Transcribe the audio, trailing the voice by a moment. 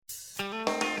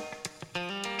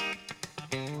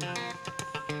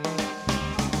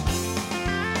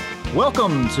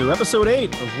Welcome to episode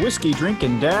 8 of Whiskey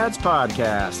Drinkin' Dad's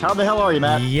podcast. How the hell are you,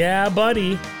 Matt? Yeah,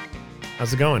 buddy.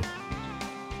 How's it going?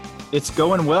 It's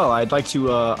going well. I'd like to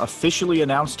officially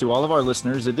announce to all of our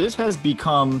listeners that this has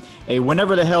become a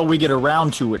whenever the hell we get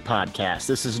around to it podcast.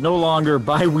 This is no longer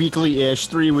bi-weekly-ish,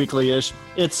 3-weekly-ish.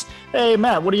 It's, hey,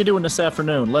 Matt, what are you doing this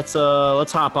afternoon? Let's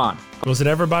hop on. Was it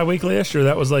ever bi-weekly-ish, or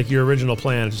that was like your original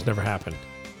plan? It just never happened?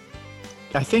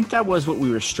 I think that was what we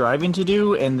were striving to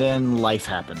do, and then life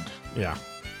happened. Yeah.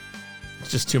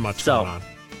 It's just too much going on.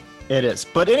 It is.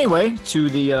 But anyway, to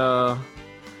the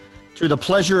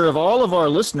pleasure of all of our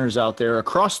listeners out there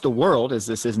across the world, as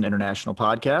this is an international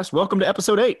podcast, welcome to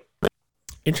episode 8.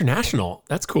 International?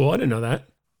 That's cool. I didn't know that.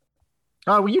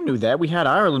 Oh, well, you knew that. We had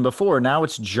Ireland before. Now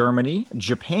it's Germany,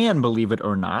 Japan, believe it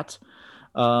or not,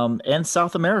 and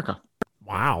South America.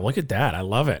 Wow, look at that. I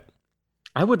love it.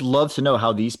 I would love to know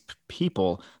how these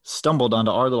people stumbled onto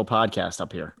our little podcast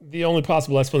up here. The only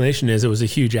possible explanation is it was a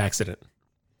huge accident.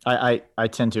 I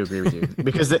tend to agree with you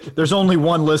because there's only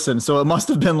one listen. So it must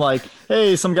have been like,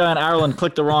 hey, some guy in Ireland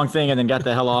clicked the wrong thing and then got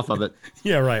the hell off of it.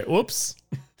 Yeah, right. Whoops.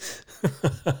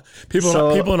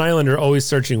 People in Ireland are always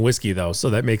searching whiskey, though, so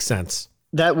that makes sense.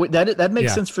 That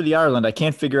makes sense for the Ireland. I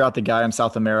can't figure out the guy in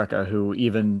South America who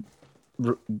even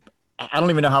I don't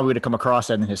even know how we would have come across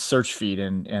that in his search feed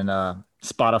in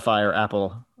Spotify or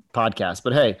Apple Podcast.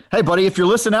 But hey, buddy, if you're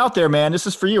listening out there, man, this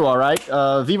is for you. All right.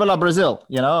 Viva la Brazil.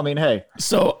 Hey.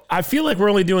 So I feel like we're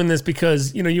only doing this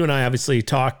because, you and I obviously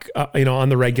talk, on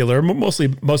the regular, mostly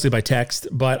by text,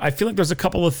 but I feel like there's a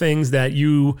couple of things that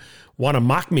you want to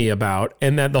mock me about.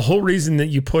 And that the whole reason that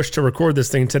you pushed to record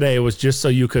this thing today was just so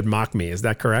you could mock me. Is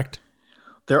that correct?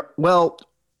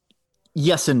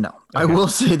 Yes and no. Okay. I will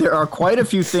say there are quite a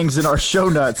few things in our show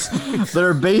notes that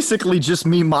are basically just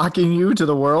me mocking you to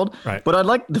the world. Right.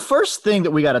 But the first thing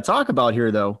that we got to talk about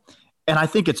here, though, and I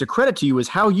think it's a credit to you, is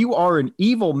how you are an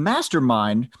evil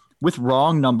mastermind with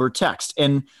wrong number text.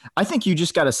 And I think you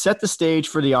just got to set the stage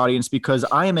for the audience because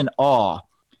I am in awe.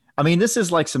 I mean, this is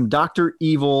like some Dr.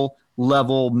 Evil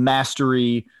level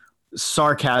mastery,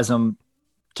 sarcasm.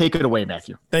 Take it away,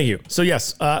 Matthew. Thank you. So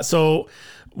yes,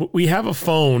 we have a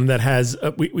phone that has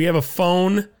we have a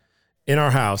phone in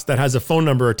our house that has a phone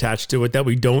number attached to it that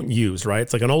we don't use, right?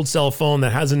 It's like an old cell phone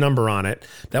that has a number on it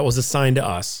that was assigned to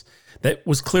us that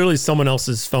was clearly someone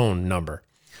else's phone number.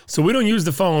 So we don't use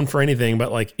the phone for anything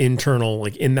but like internal,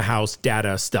 like in the house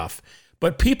data stuff.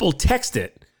 But people text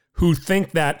it who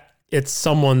think that it's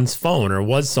someone's phone or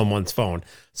was someone's phone.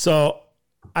 So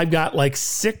I've got like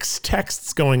 6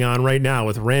 texts going on right now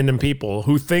with random people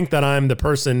who think that I'm the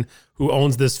person who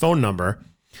owns this phone number.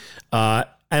 And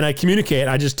I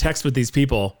just text with these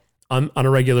people on a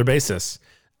regular basis,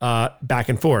 back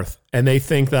and forth. And they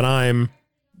think that I'm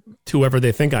whoever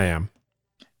they think I am.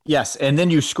 Yes. And then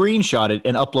you screenshot it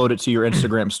and upload it to your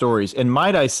Instagram stories. And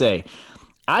might I say,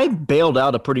 I bailed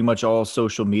out of pretty much all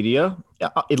social media,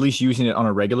 at least using it on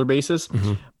a regular basis.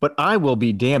 Mm-hmm. But I will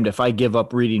be damned if I give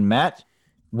up reading Matt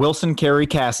Wilson Carey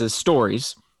Cass's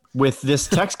stories with this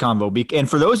text convo. And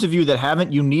for those of you that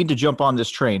haven't, you need to jump on this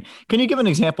train. Can you give an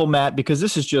example, Matt? Because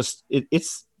this is just,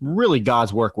 it's really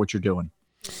God's work, what you're doing.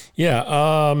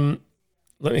 Yeah.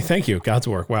 Thank you. God's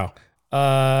work. Wow.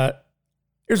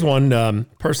 Here's one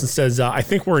person says, I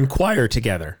think we're in choir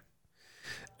together.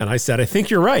 And I said, I think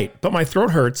you're right, but my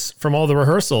throat hurts from all the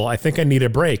rehearsal. I think I need a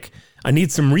break. I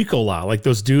need some Ricola, like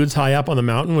those dudes high up on the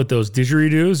mountain with those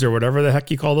didgeridoos or whatever the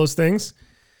heck you call those things.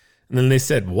 And then they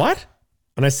said, what?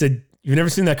 And I said, you've never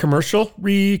seen that commercial?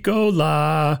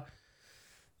 Ricola.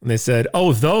 And they said,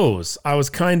 oh, those. I was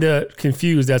kind of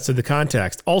confused as to the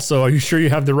context. Also, are you sure you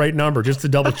have the right number? Just to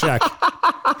double check.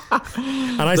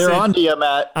 And I They're on to you,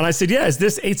 Matt. And I said, yeah, is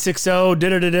this 860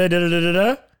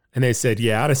 da-da-da-da-da-da-da? And they said,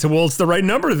 yeah. And I said, well, it's the right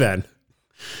number then.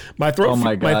 My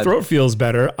throat feels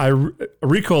better.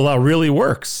 Ricola really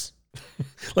works.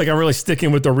 Like I'm really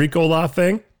sticking with the Ricola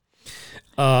thing.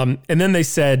 And then they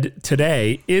said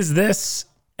today, is this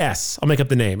S? I'll make up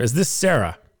the name. Is this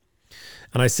Sarah?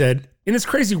 And I said, in this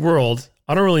crazy world,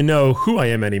 I don't really know who I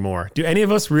am anymore. Do any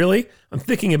of us really? I'm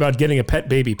thinking about getting a pet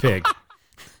baby pig.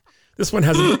 This one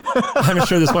hasn't, I haven't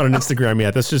shared this one on Instagram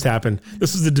yet. This just happened.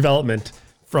 This was the development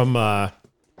from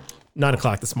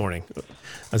 9:00 this morning. I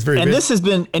was very busy. This has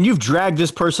been, and you've dragged this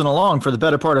person along for the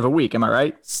better part of a week. Am I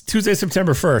right? It's Tuesday,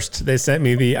 September 1st. They sent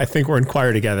me I think we're in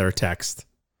choir together text.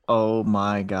 Oh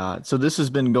my God. So this has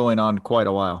been going on quite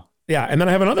a while. Yeah. And then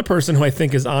I have another person who I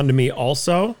think is on to me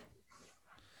also.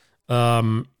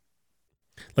 Like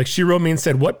she wrote me and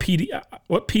said, what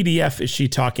PDF is she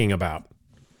talking about?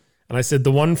 And I said,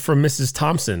 the one from Mrs.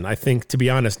 Thompson. I think, to be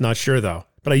honest, not sure though.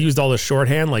 But I used all the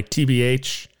shorthand like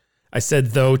TBH, I said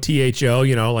though, THO,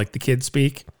 like the kids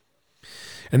speak.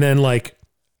 And then like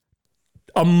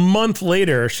a month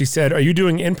later, she said, are you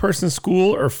doing in-person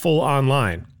school or full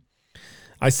online?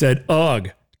 I said,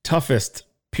 ugh, toughest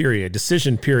period,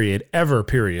 decision period, ever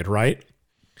period, right?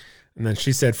 And then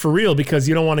she said, for real, because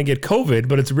you don't want to get COVID,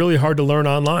 but it's really hard to learn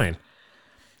online.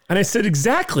 And I said,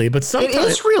 exactly, but sometimes... It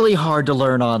is really hard to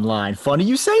learn online. Funny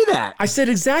you say that. I said,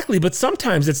 exactly, but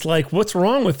sometimes it's like, what's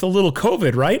wrong with the little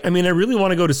COVID, right? I mean, I really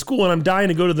want to go to school and I'm dying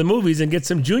to go to the movies and get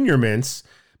some Junior Mints.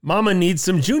 Mama needs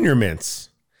some Junior Mints.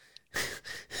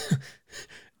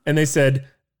 And they said,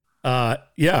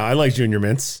 yeah, I like Junior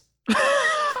Mints.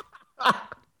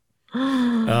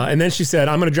 And then she said,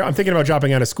 I'm thinking about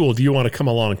dropping out of school. Do you want to come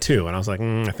along too? And I was like,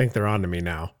 I think they're on to me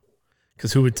now.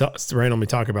 Because who would randomly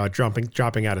talk about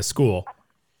dropping out of school?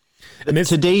 And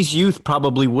today's youth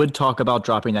probably would talk about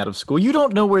dropping out of school. You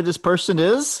don't know where this person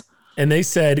is. And they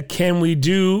said, can we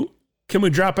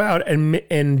drop out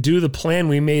and do the plan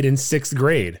we made in 6th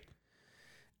grade?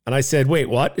 And I said, wait,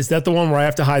 what? Is that the one where I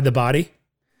have to hide the body?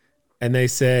 And they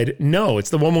said, no, it's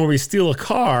the one where we steal a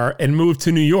car and move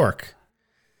to New York.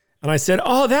 And I said,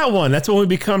 oh, that one. That's when we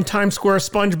become Times Square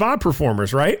SpongeBob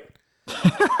performers, right?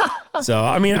 So,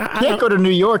 I mean, you can't go to New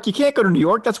York. You can't go to New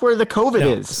York. That's where the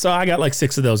COVID is. So I got like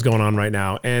 6 of those going on right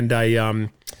now. And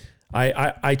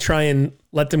I try and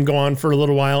let them go on for a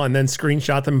little while and then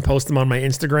screenshot them and post them on my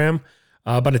Instagram.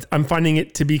 But I'm finding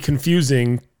it to be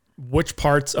confusing which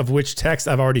parts of which text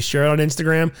I've already shared on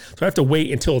Instagram. So I have to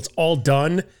wait until it's all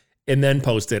done and then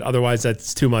post it. Otherwise,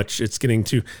 that's too much.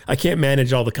 I can't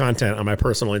manage all the content on my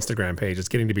personal Instagram page. It's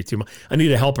getting to be too much. I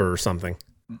need a helper or something.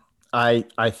 I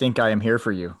think I am here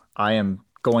for you. I am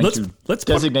going to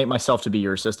designate myself to be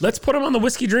your assistant. Let's put him on the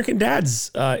Whiskey Drinking Dad's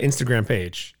Instagram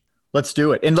page. Let's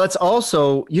do it. And let's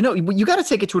also, you got to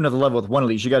take it to another level with one of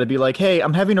these. You got to be like, hey,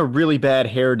 I'm having a really bad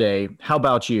hair day. How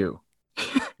about you?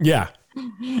 Yeah.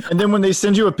 And then when they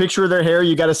send you a picture of their hair,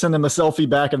 you got to send them a selfie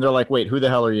back and they're like, wait, who the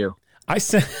hell are you? I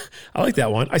like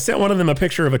that one. I sent one of them a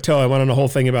picture of a toe. I went on a whole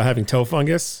thing about having toe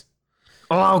fungus.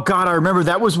 Oh God, I remember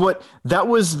that was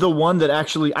the one that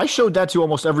actually I showed that to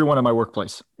almost everyone in my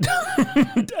workplace.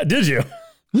 Did you?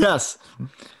 Yes.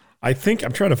 I think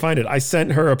I'm trying to find it. I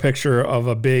sent her a picture of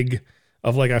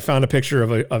I found a picture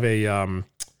of a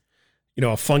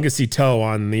fungusy toe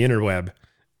on the interweb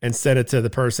and sent it to the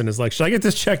person. Is like, should I get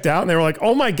this checked out? And they were like,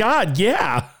 oh my God,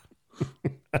 yeah.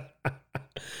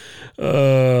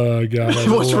 Oh God!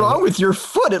 What's wrong with your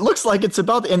foot? It looks like it's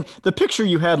and the picture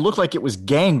you had looked like it was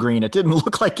gangrene. It didn't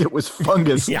look like it was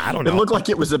fungus. Yeah, I don't know. It looked like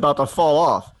it was about to fall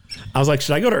off. I was like,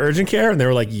 should I go to urgent care? And they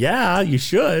were like, yeah, you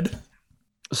should.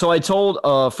 So I told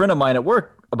a friend of mine at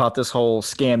work about this whole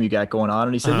scam you got going on.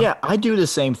 And he said, yeah, I do the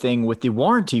same thing with the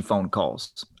warranty phone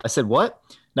calls. I said, what?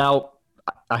 Now,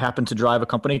 I happen to drive a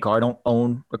company car. I don't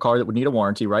own a car that would need a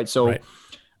warranty, right? So right.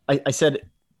 I said,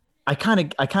 I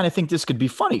kind of think this could be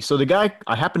funny. So the guy,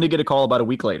 I happened to get a call about a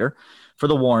week later for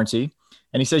the warranty.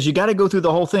 And he says, you got to go through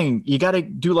the whole thing. You got to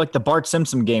do like the Bart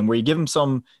Simpson game where you give him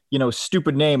some,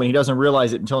 stupid name and he doesn't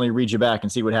realize it until he reads you back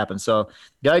and see what happens. So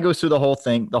the guy goes through the whole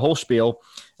thing, the whole spiel.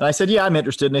 And I said, yeah, I'm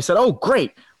interested. And they said, oh,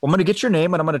 great. Well, I'm going to get your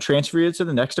name and I'm going to transfer you to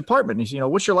the next department. And he said,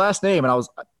 what's your last name? And I was,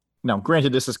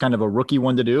 granted, this is kind of a rookie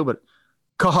one to do, but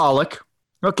Kaholic.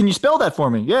 Oh, can you spell that for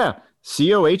me? Yeah.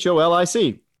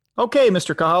 Coholic. Okay,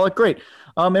 Mr. Kaholic. Great.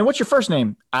 And what's your first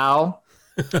name? Al.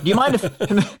 Do you mind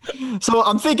if? So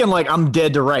I'm thinking like I'm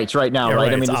dead to rights right now,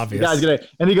 right? I mean, it's obvious.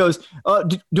 And he goes,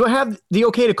 do I have the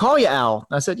okay to call you Al?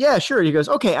 And I said, yeah, sure. He goes,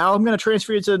 okay, Al, I'm going to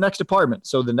transfer you to the next department.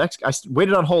 So I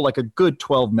waited on hold like a good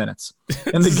 12 minutes.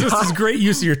 And this is great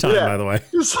use of your time, by the way.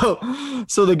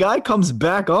 So the guy comes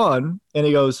back on and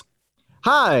he goes,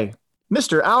 hi,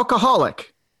 Mr.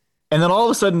 Alcoholic. And then all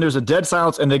of a sudden there's a dead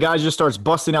silence and the guy just starts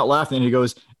busting out laughing and he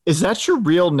goes, is that your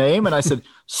real name? And I said,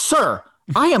 sir,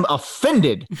 I am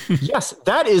offended. Yes,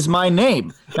 that is my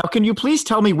name. Now, can you please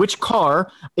tell me which car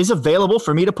is available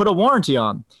for me to put a warranty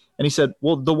on? And he said,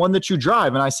 well, the one that you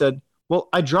drive. And I said, well,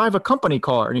 I drive a company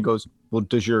car. And he goes, well,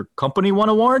 does your company want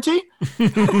a warranty?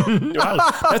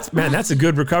 Wow, that's a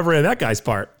good recovery on that guy's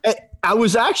part. I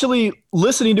was actually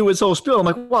listening to his whole spiel. I'm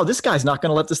like, wow, this guy's not going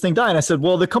to let this thing die. And I said,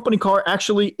 well, the company car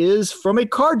actually is from a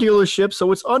car dealership,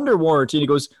 so it's under warranty. And he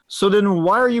goes, so then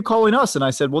why are you calling us? And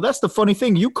I said, well, that's the funny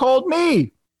thing. You called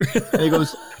me. And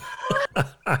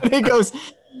he goes,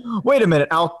 wait a minute,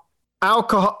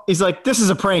 alcohol. He's like, this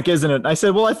is a prank, isn't it? And I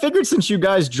said, well, I figured since you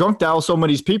guys drunk dial so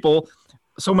many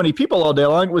people all day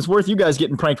long, it was worth you guys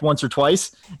getting pranked once or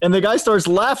twice. And the guy starts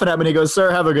laughing at me and he goes, sir,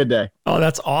 have a good day. Oh,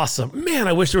 that's awesome. Man,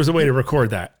 I wish there was a way to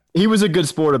record that. He was a good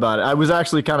sport about it. I was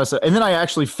actually kind of, and then I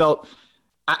actually felt,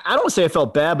 I don't say I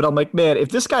felt bad, but I'm like, man, if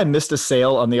this guy missed a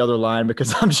sale on the other line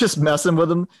because I'm just messing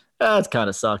with him, that kind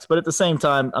of sucks. But at the same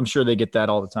time, I'm sure they get that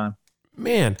all the time.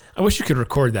 Man, I wish you could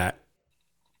record that.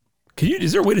 Can you?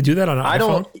 Is there a way to do that on an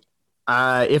iPhone?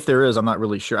 If there is, I'm not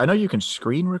really sure. I know you can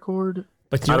screen record,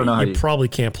 but I don't know how you probably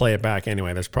can't play it back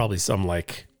anyway. There's probably some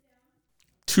like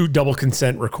 2 double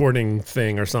consent recording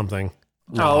thing or something.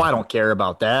 Oh, I don't care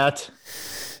about that.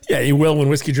 Yeah, you will when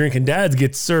Whiskey Drinking Dads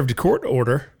gets served a court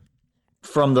order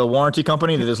from the warranty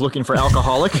company that is looking for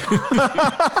alcoholic.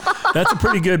 That's a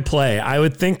pretty good play. I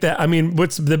would think that, I mean,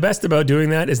 what's the best about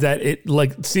doing that is that it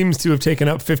like seems to have taken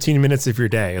up 15 minutes of your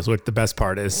day is what the best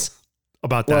part is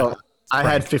about that. Well, I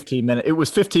had 15 minutes. It was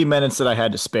 15 minutes that I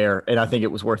had to spare, and I think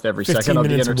it was worth every second of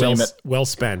the entertainment. Well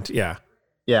spent, yeah.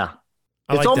 Yeah.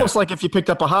 It's almost like if you picked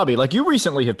up a hobby. Like you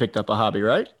recently have picked up a hobby,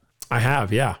 right? I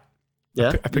have, yeah.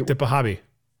 Yeah? I picked up a hobby.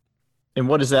 And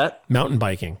what is that? Mountain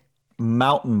biking.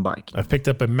 Mountain biking. I've picked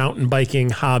up a mountain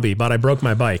biking hobby, but I broke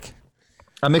my bike.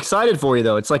 I'm excited for you,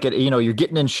 though. It's like, you're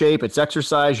getting in shape. It's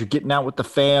exercise. You're getting out with the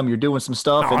fam. You're doing some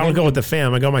stuff. I don't go with the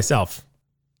fam. I go myself.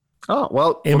 Oh,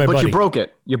 well, but buddy. You broke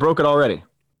it. You broke it already.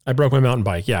 I broke my mountain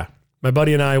bike, yeah. My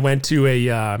buddy and I went to a,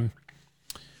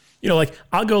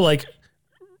 I'll go like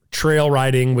trail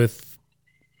riding with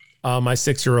my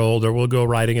 6-year-old, or we'll go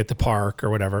riding at the park or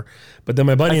whatever. But then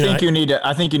my buddy I think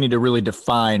you need to really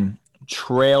define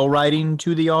trail riding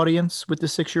to the audience with the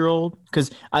 6-year-old,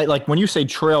 because I like when you say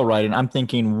trail riding, I'm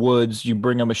thinking woods. You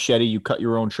bring a machete, you cut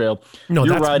your own trail. No,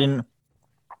 you're riding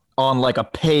on like a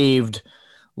paved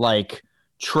like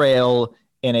trail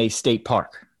in a state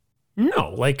park.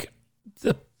 No, like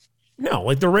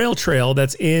the rail trail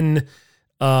that's in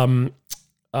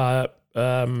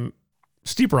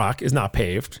Steep Rock is not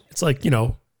paved. It's like,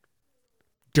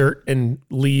 dirt and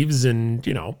leaves and,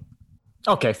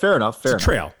 Okay, fair enough. Fair enough.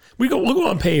 Trail. We'll go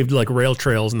on paved like rail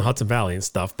trails in the Hudson Valley and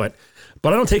stuff, but I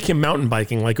don't take him mountain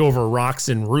biking like over rocks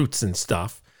and roots and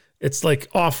stuff. It's like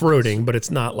off-roading, but it's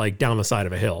not like down the side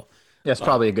of a hill. That's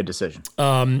probably a good decision.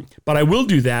 But I will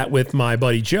do that with my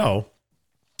buddy Joe.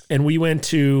 And we went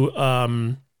to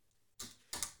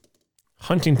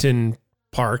Huntington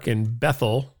Park in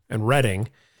Bethel and Redding,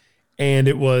 and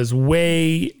it was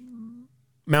way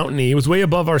mountainy. It was way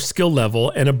above our skill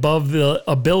level and above the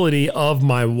ability of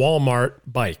my Walmart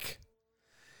bike.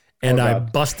 And I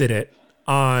busted it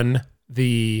on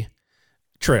the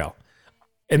trail.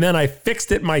 And then I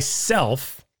fixed it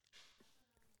myself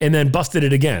and then busted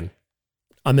it again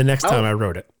on the next time I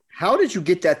rode it. How did you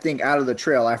get that thing out of the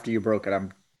trail after you broke it?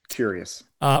 I'm curious.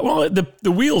 Well,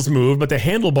 the wheels moved, but the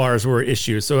handlebars were an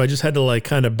issue. So I just had to like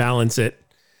kind of balance it.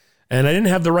 And I didn't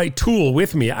have the right tool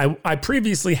with me. I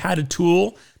previously had a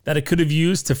tool that I could have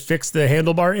used to fix the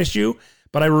handlebar issue,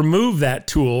 but I removed that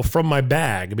tool from my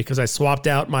bag because I swapped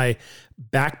out my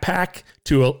backpack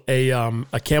to a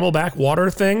Camelback water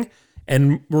thing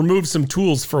and removed some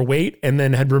tools for weight, and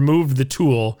then had removed the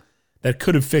tool that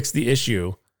could have fixed the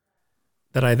issue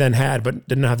that I then had, but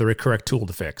didn't have the correct tool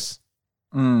to fix.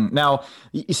 Now,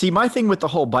 you see, my thing with the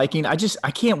whole biking, I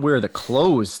can't wear the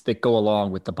clothes that go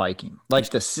along with the biking, like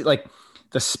the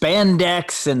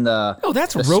spandex and the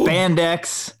road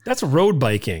spandex. That's road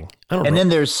biking. And then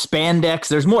there's spandex.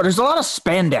 There's more. There's a lot of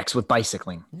spandex with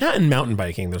bicycling. Not in mountain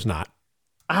biking. There's not.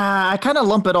 I kind of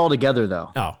lump it all together,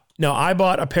 though. Oh no, I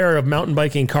bought a pair of mountain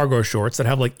biking cargo shorts that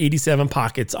have like 87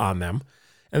 pockets on them,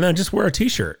 and then I just wear a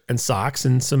t-shirt and socks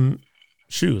and some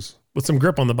shoes with some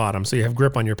grip on the bottom, so you have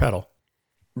grip on your pedal.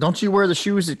 Don't you wear the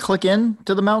shoes that click in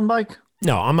to the mountain bike?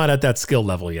 No, I'm not at that skill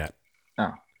level yet.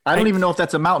 Oh, I don't even know if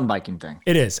that's a mountain biking thing.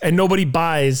 It is. And nobody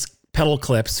buys pedal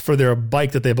clips for their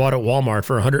bike that they bought at Walmart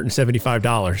for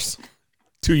 $175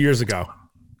 2 years ago.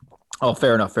 Oh,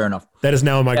 fair enough. Fair enough. That is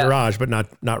now in my garage, but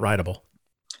not rideable.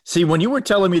 See, when you were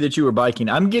telling me that you were biking,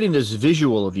 I'm getting this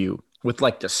visual of you with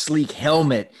like the sleek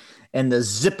helmet and the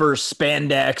zipper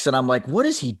spandex. And I'm like, what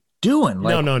is he doing?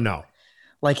 Like, No.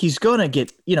 Like he's going to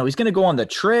get, he's going to go on the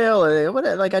trail.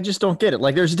 Like, I just don't get it.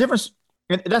 Like there's a difference.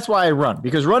 And that's why I run,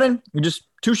 because running, you just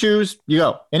 2 shoes, you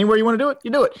go anywhere you want to do it. You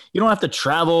do it. You don't have to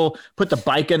travel, put the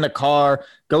bike in the car,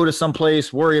 go to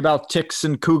someplace, worry about ticks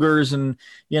and cougars and,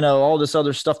 all this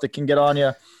other stuff that can get on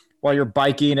you while you're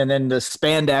biking. And then the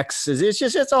spandex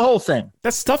it's a whole thing.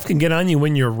 That stuff can get on you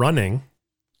when you're running.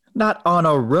 Not on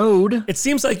a road. It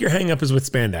seems like your hang up is with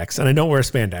spandex, and I don't wear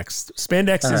spandex.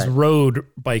 Spandex is road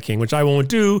biking, which I won't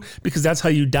do because that's how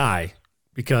you die,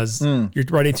 because you're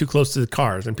riding too close to the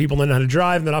cars, and people don't know how to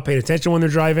drive. They're not paying attention when they're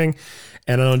driving,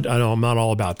 and I know I'm not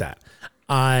all about that.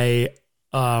 I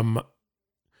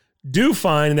do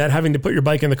find that having to put your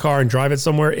bike in the car and drive it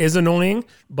somewhere is annoying,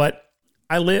 but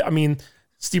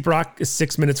Steep Rock is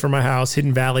 6 minutes from my house.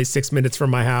 Hidden Valley, 6 minutes from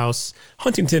my house.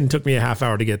 Huntington took me a half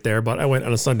hour to get there, but I went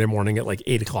on a Sunday morning at like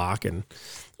 8 o'clock and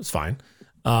it was fine.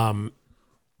 My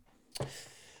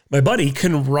buddy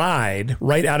can ride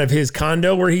right out of his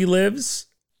condo where he lives,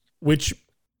 which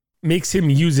makes him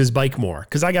use his bike more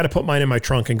because I got to put mine in my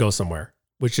trunk and go somewhere,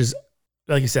 which is,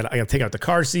 like you said, I got to take out the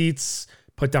car seats,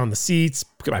 put down the seats,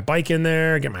 get my bike in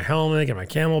there, get my helmet, get my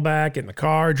Camelback, get in the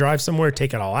car, drive somewhere,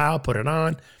 take it all out, put it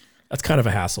on. That's kind of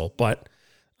a hassle, but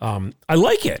I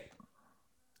like it.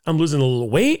 I'm losing a little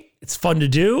weight. It's fun to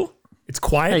do. It's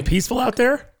quiet and peaceful out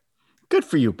there. Good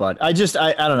for you, bud. I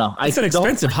don't know. It's an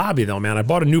expensive hobby, though, man. I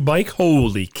bought a new bike.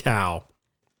 Holy cow.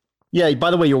 Yeah,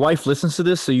 by the way, your wife listens to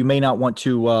this, so you may not want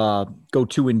to go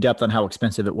too in-depth on how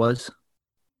expensive it was.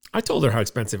 I told her how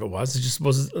expensive it was. It just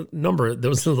was a number that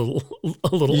was a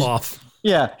little off.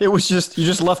 Yeah, it was just, you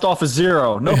just left off a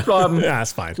zero. No problem. Yeah,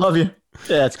 that's fine. Love you.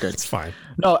 Yeah, that's good. It's fine.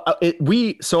 No,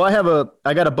 so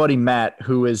I got a buddy, Matt,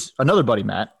 who is another buddy,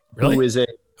 Matt. Really? Who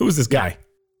is this guy?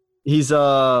 He's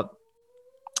a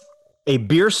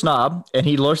beer snob, and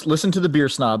he listened to the beer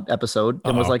snob episode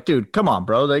and was like, dude, come on,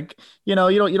 bro. Like, you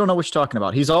don't know what you're talking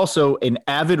about. He's also an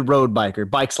avid road biker,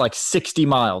 bikes like 60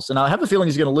 miles. And I have a feeling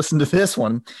he's going to listen to this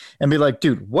one and be like,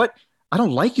 dude, what? I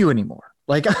don't like you anymore.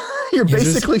 Like you're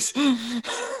basically.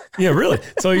 Yeah, really.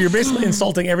 So you're basically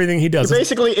insulting everything he does. You're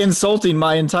basically insulting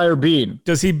my entire being.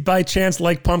 Does he by chance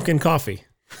like pumpkin coffee?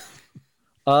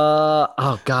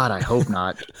 Oh God, I hope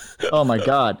not. Oh my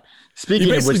God.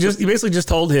 Speaking of which, you basically just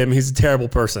told him he's a terrible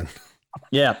person.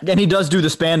 Yeah, and he does do the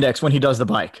spandex when he does the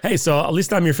bike. Hey, so at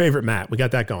least I'm your favorite, Matt. We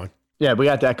got that going. Yeah, we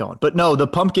got that going. But no, the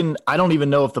pumpkin, I don't even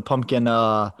know if the pumpkin,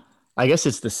 I guess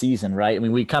it's the season, right? I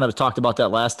mean, we kind of talked about that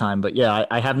last time, but yeah,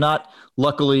 I have not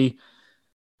luckily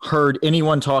heard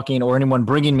anyone talking or anyone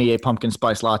bringing me a pumpkin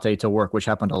spice latte to work, which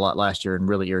happened a lot last year and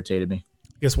really irritated me.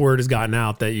 I guess word has gotten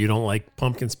out that you don't like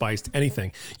pumpkin spiced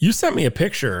anything. You sent me a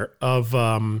picture of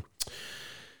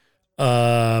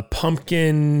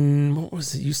pumpkin. What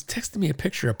was it? You texted me a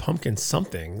picture of pumpkin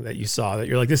something that you saw that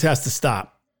you're like, this has to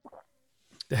stop.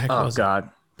 The heck was God. It?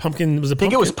 Pumpkin was a. I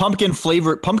think it was pumpkin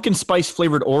spice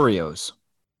flavored Oreos.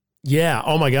 Yeah.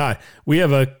 Oh my God. We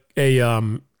have a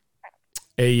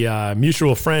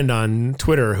mutual friend on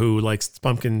Twitter who likes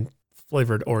pumpkin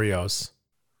flavored Oreos.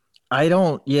 I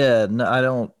don't. Yeah. No, I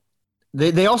don't.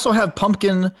 They also have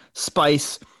pumpkin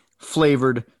spice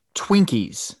flavored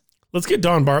Twinkies. Let's get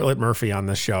Dawn Bartlett Murphy on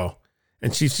this show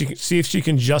and see if she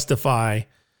can justify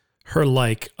her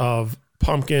like of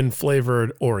pumpkin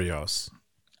flavored Oreos.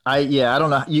 I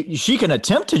don't know. She can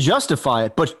attempt to justify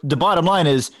it, but the bottom line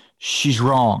is she's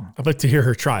wrong. I'd like to hear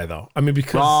her try, though. I mean,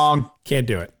 because can't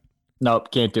do it.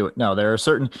 Nope, can't do it. No, there are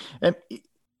certain.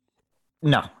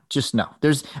 No, just no.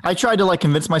 I tried to like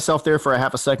convince myself there for a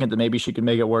half a second that maybe she could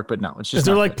make it work, but no, it's just. Is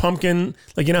there like pumpkin?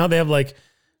 Like, you know how they have like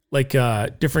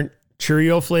different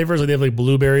Cheerio flavors? Like they have like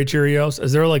blueberry Cheerios.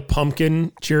 Is there like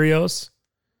pumpkin Cheerios?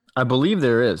 I believe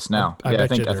there is now. I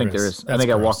think there is. I think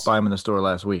gross. I walked by them in the store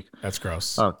last week. That's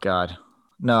gross. Oh God,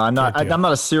 no, I'm not. I'm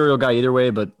not a cereal guy either way,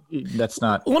 but that's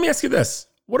not. Let me ask you this: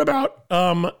 what about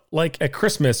like at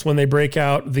Christmas when they break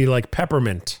out the like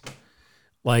peppermint?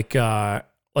 Like my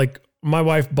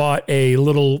wife bought a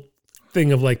little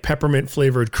thing of like peppermint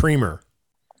flavored creamer.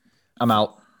 I'm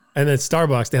out. And then at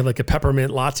Starbucks they have like a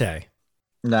peppermint latte.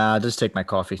 Nah, just take my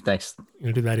coffee. Thanks. You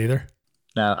don't do that either?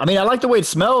 No. I mean, I like the way it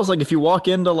smells. Like if you walk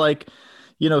into like,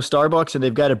 Starbucks and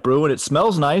they've got it brewing, it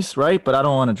smells nice, right? But I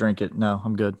don't want to drink it. No,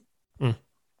 I'm good.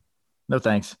 No,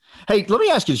 thanks. Hey, let me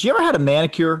ask you this. You ever had a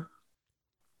manicure?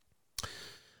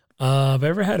 I've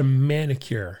ever had a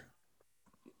manicure.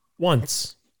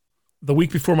 Once. The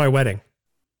week before my wedding.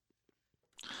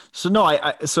 So no,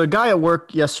 so a guy at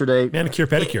work yesterday. Manicure,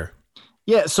 pedicure.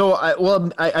 Yeah, so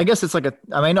I guess it's like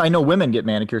I know women get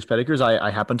manicures, pedicures.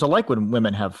 I happen to like when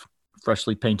women have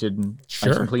freshly painted and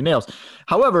nice and clean nails.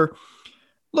 However,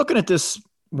 looking at this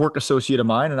work associate of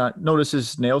mine, and I noticed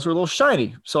his nails were a little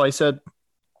shiny. So I said,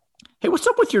 "Hey, what's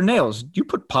up with your nails? Do you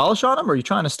put polish on them, or are you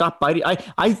trying to stop biting?"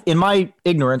 I in my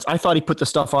ignorance, I thought he put the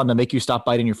stuff on to make you stop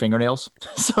biting your fingernails.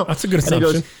 So that's a good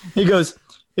assumption. He goes,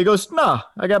 "Nah,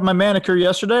 I got my manicure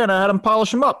yesterday, and I had them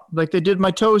polish them up like they did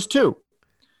my toes too."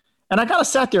 And I kind of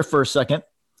sat there for a second.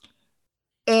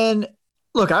 And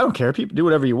look, I don't care. People do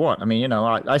whatever you want. I mean,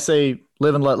 I say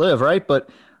live and let live, right? But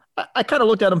I kind of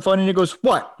looked at him funny and he goes,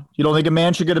 "What? You don't think a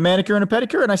man should get a manicure and a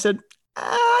pedicure?" And I said,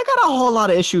 "I got a whole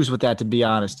lot of issues with that, to be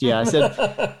honest." Yeah, I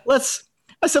said, let's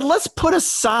put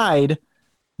aside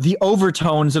the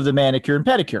overtones of the manicure and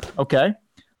pedicure, okay?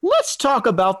 Let's talk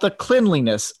about the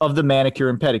cleanliness of the manicure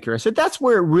and pedicure. I said, that's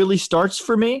where it really starts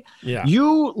for me. Yeah.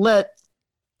 You let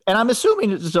And I'm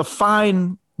assuming it's a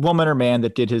fine woman or man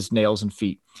that did his nails and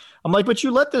feet. I'm like, but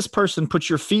you let this person put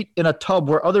your feet in a tub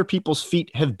where other people's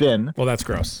feet have been. Well, that's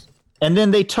gross. And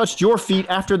then they touched your feet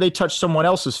after they touched someone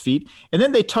else's feet. And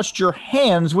then they touched your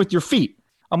hands with your feet.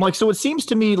 I'm like, so it seems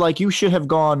to me like you should have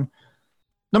gone.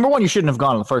 Number one, you shouldn't have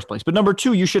gone in the first place. But number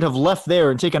two, you should have left there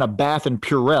and taken a bath in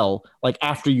Purell like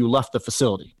after you left the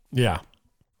facility. Yeah.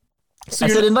 So I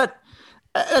said, and that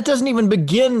doesn't even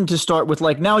begin to start with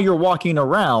like now you're walking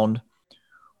around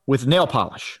with nail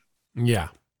polish. Yeah.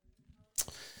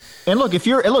 And look,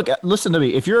 listen to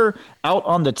me. If you're out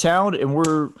on the town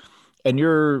and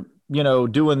you're,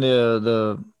 doing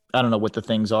the I don't know what the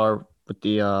things are with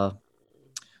the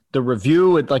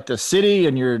review at like the city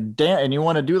and and you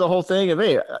want to do the whole thing,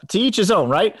 hey, to each his own,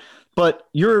 right? But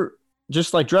you're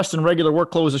just like dressed in regular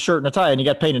work clothes, a shirt and a tie, and you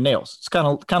got painted nails. It's kind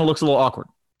of looks a little awkward.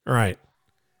 Right.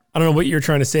 I don't know what you're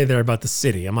trying to say there about the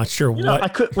city. I'm not sure what. I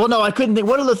couldn't think.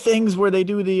 What are the things where they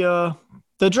do the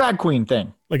drag queen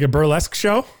thing? Like a burlesque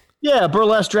show? Yeah,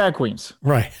 burlesque drag queens.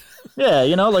 Right. Yeah,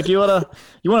 like you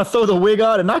wanna throw the wig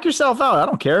on and knock yourself out. I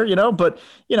don't care, but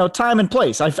time and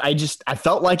place. I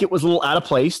felt like it was a little out of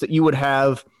place that you would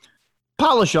have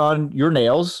polish on your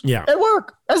nails at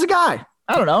work as a guy.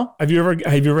 I don't know. Have you ever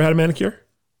had a manicure?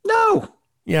 No.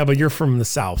 Yeah, but you're from the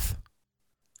South.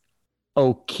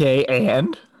 Okay,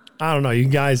 and I don't know. You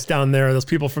guys down there, those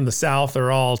people from the South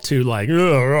are all too like, I'm not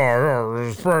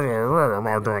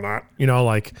doing that.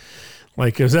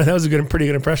 That was a pretty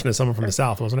good impression of someone from the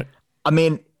South, wasn't it? I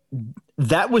mean,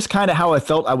 that was kind of how I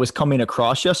felt I was coming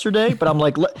across yesterday. But I'm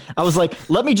like,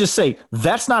 let me just say,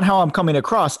 that's not how I'm coming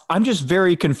across. I'm just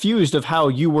very confused of how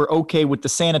you were okay with the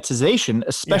sanitization,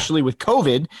 especially with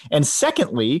COVID. And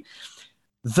secondly,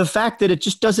 the fact that it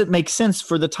just doesn't make sense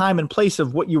for the time and place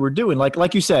of what you were doing.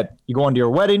 Like you said, you go into your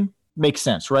wedding, makes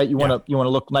sense, right? You want to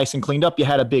look nice and cleaned up. You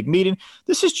had a big meeting.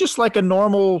 This is just like a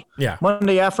normal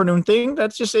Monday afternoon thing.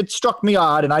 It struck me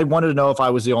odd, and I wanted to know if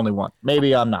I was the only one.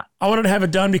 Maybe I'm not. I wanted to have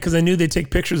it done because I knew they'd take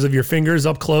pictures of your fingers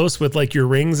up close with like your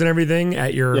rings and everything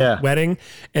at your wedding,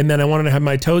 and then I wanted to have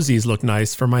my toesies look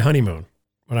nice for my honeymoon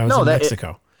when I was in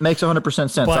Mexico. Makes 100%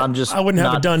 sense. But I wouldn't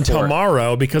have it done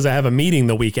tomorrow because I have a meeting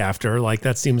the week after. Like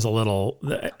that seems a little,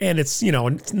 and it's I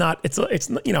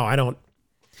don't.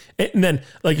 And then,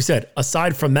 like you said,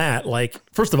 aside from that, like,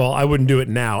 first of all, I wouldn't do it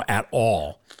now at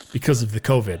all because of the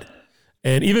COVID.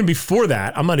 And even before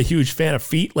that, I'm not a huge fan of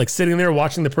feet. Like sitting there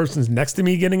watching the person's next to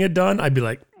me getting it done, I'd be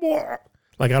like, whoa.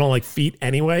 Like I don't like feet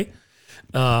anyway.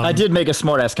 I did make a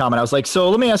smart ass comment. I was like, so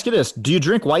let me ask you this. Do you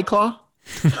drink White Claw?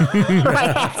 He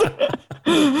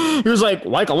was like,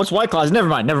 White Claw, what's White Claw? Never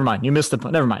mind. You missed the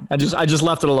point. Never mind. I just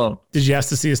left it alone. Did you ask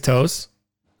to see his toes?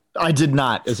 I did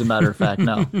not, as a matter of fact,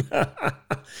 no.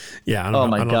 Yeah. I don't know.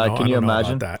 My God. Can you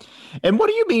imagine that? And what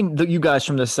do you mean that you guys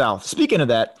from the South? Speaking of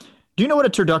that, do you know what a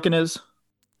turducken is?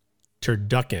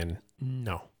 Turducken?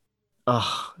 No.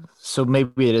 So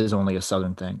maybe it is only a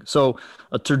Southern thing. So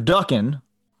a turducken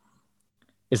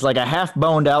is like a half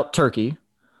boned out turkey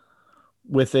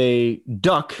with a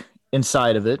duck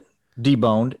inside of it,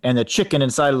 deboned, and a chicken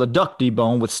inside of the duck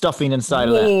deboned with stuffing inside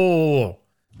of that. Whoa.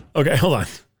 Okay, hold on.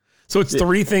 So it's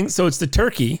three things. So it's the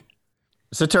turkey.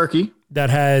 It's a turkey that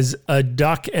has a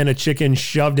duck and a chicken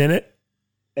shoved in it.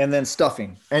 And then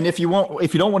stuffing. And if you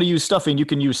don't want to use stuffing, you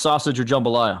can use sausage or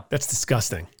jambalaya. That's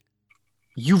disgusting.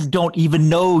 You don't even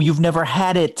know. You've never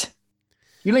had it.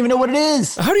 You don't even know what it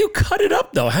is. How do you cut it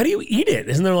up, though? How do you eat it?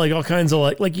 Isn't there like all kinds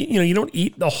of you don't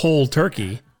eat the whole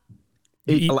turkey.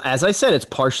 As I said, it's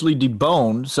partially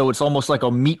deboned, so it's almost like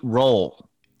a meat roll,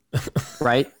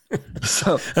 right?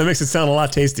 So that makes it sound a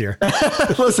lot tastier.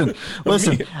 Listen,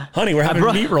 honey, we're having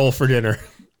a meat roll for dinner.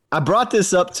 I brought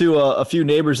this up to a few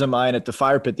neighbors of mine at the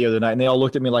fire pit the other night, and they all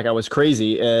looked at me like I was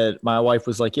crazy. And my wife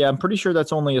was like, "Yeah, I'm pretty sure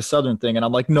that's only a Southern thing." And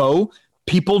I'm like, "No,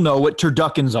 people know what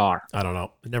turduckens are." I don't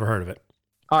know. Never heard of it.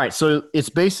 All right, so it's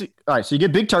basic. All right, so you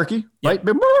get big turkey, right?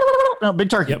 No, big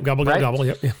turkey. Yep, gobble, right? gobble.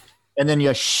 Yep. And then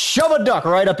you shove a duck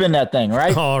right up in that thing,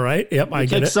 right? All right. Yep, I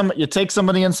get it. You take some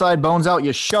of the inside bones out.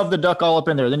 You shove the duck all up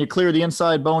in there. Then you clear the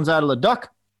inside bones out of the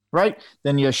duck, right?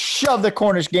 Then you shove the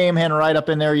Cornish game hen right up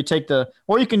in there. You take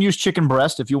or you can use chicken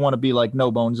breast if you want to be like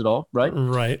no bones at all, right?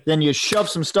 Right. Then you shove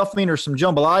some stuffing or some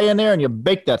jambalaya in there, and you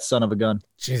bake that son of a gun.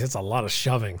 Jeez, that's a lot of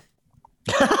shoving.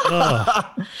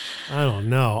 I don't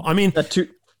know. I mean, if you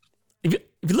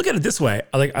look at it this way,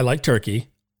 I like turkey.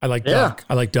 I like duck.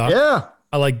 I like duck. Yeah.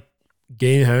 I like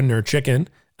game hen or chicken,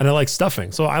 and I like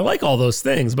stuffing. So I like all those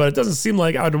things, but it doesn't seem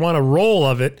like I'd want a roll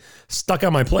of it stuck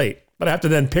on my plate, but I have to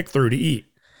then pick through to eat.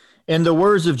 In the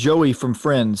words of Joey from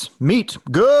Friends, meat,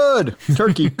 good.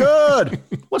 Turkey, good.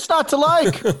 What's not to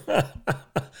like?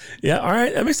 Yeah, all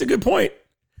right. That makes a good point.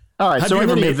 All right. So in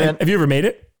any event, have you ever made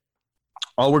it?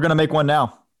 oh, we're gonna make one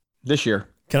now this year.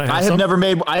 Can I have I have some? never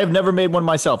made one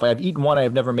myself. I have eaten one. I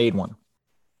have never made one.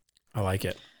 I like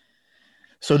it.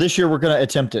 So this year we're gonna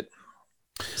attempt it.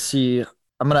 See,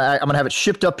 I'm gonna have it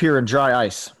shipped up here in dry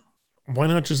ice. Why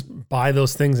not just buy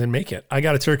those things and make it? I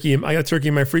got a turkey in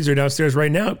my freezer downstairs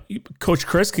right now. Coach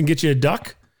Chris can get you a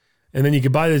duck, and then you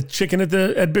can buy the chicken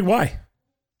at Big Y.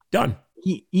 Done.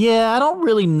 Yeah, I don't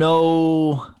really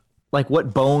know like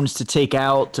what bones to take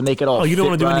out to make it all. Oh, you don't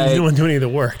want to do any. You don't want to do any of the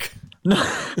work. No,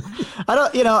 I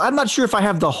don't. I'm not sure if I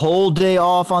have the whole day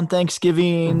off on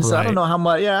Thanksgiving. So I don't know how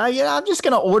much. Yeah. I'm just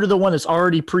gonna order the one that's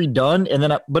already pre-done, and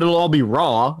then but it'll all be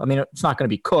raw. I mean, it's not gonna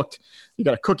be cooked. You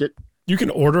got to cook it. You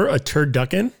can order a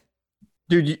turducken?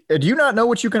 Dude, do you not know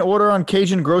what you can order on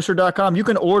CajunGrocer.com? You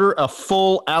can order a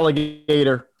full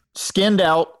alligator skinned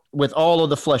out with all of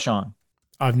the flesh on.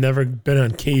 I've never been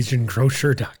on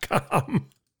CajunGrocer.com.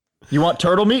 You want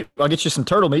turtle meat? I'll get you some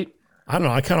turtle meat. I don't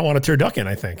know. I kind of want a turducken,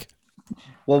 I think.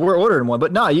 Well, we're ordering one,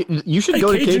 but no, you should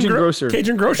go to Cajun Grocer.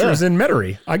 Cajun Grocer is in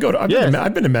Metairie. I've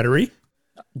been to Metairie.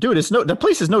 Dude, the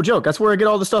place is no joke. That's where I get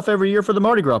all the stuff every year for the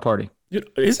Mardi Gras party.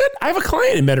 Is it? I have a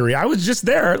client in Metairie. I was just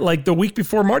there like the week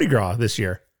before Mardi Gras this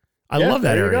year. I love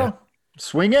that area. Go.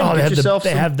 Swing in. Oh,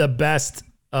 they have the best.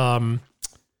 I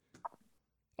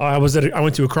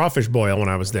went to a crawfish boil when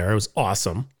I was there. It was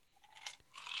awesome.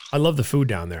 I love the food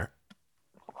down there.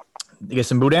 You get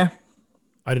some boudin?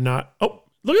 I did not. Oh,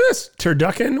 look at this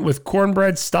turducken with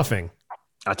cornbread stuffing.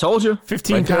 I told you.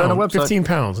 15 pounds. 15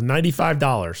 pounds. $95.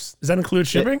 Does that include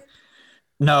shipping?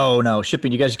 No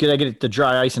shipping. You guys gotta get the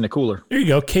dry ice in the cooler. There you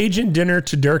go. Cajun dinner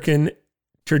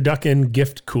turducken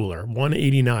gift cooler.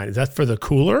 $189. Is that for the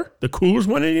cooler? The cooler's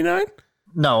 $189?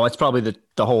 No, it's probably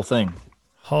the whole thing.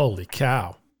 Holy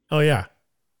cow. Oh yeah.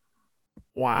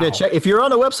 Wow. Yeah, if you're on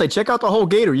the website, check out the whole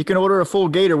gator. You can order a full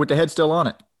gator with the head still on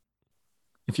it.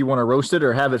 If you want to roast it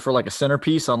or have it for like a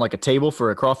centerpiece on like a table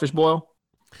for a crawfish boil.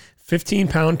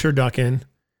 15-pound turducken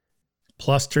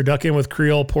plus turducken with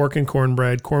Creole pork and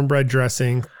cornbread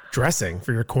dressing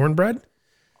for your cornbread.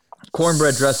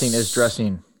 Cornbread dressing is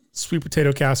dressing. Sweet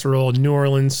potato casserole, New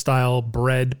Orleans style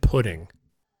bread pudding.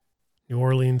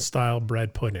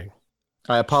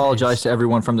 I apologize to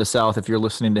everyone from the South if you're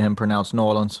listening to him pronounce New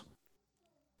Orleans.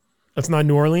 That's not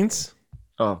New Orleans?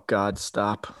 Oh God,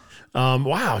 stop.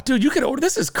 Wow, dude, you can order.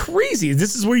 This is crazy.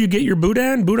 This is where you get your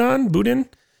boudin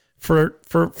for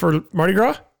Mardi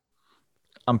Gras?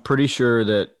 I'm pretty sure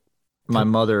that my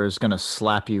mother is going to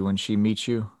slap you when she meets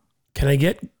you. Can I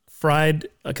get fried?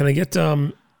 Can I get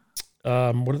what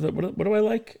do I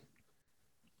like?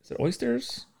 Is it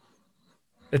oysters?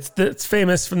 It's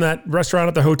famous from that restaurant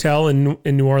at the hotel in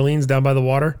New Orleans down by the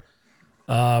water.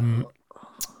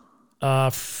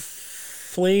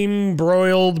 Flame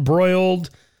broiled,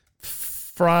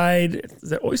 fried. Is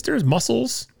that oysters?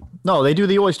 Mussels? No, they do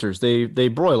the oysters. They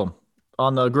broil them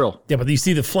on the grill. Yeah, but you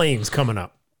see the flames coming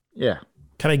up. Yeah.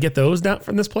 Can I get those down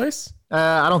from this place?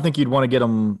 I don't think you'd want to get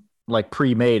them like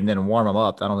pre-made and then warm them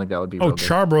up. I don't think that would be. Oh,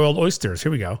 charbroiled oysters.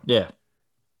 Here we go. Yeah.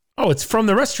 Oh, it's from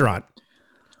the restaurant,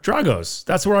 Drago's.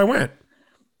 That's where I went.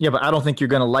 Yeah, but I don't think you're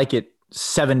gonna like it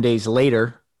 7 days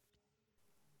later.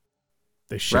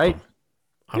 They ship them.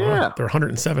 I don't know. They're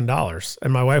 $107,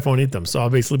 and my wife won't eat them. So I'll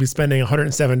basically be spending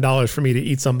 $107 for me to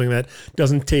eat something that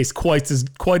doesn't taste quite as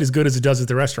good as it does at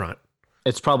the restaurant.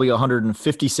 It's probably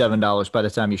 $157 by the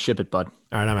time you ship it, bud.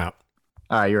 All right, I'm out.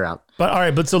 All right, you're out.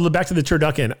 But so back to the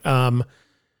turducken.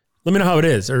 Let me know how it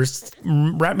is, or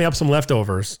wrap me up some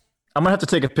leftovers. I'm gonna have to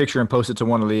take a picture and post it to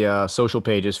one of the social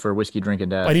pages for Whiskey Drinking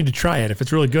Dad. I need to try it. If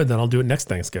it's really good, then I'll do it next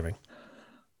Thanksgiving.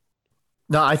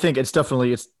 No, I think it's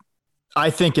definitely I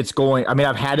think it's going. I mean,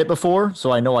 I've had it before,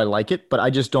 so I know I like it, but I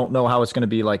just don't know how it's going to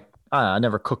be like. I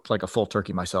never cooked like a full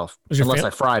turkey myself, unless I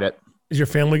fried it. Is your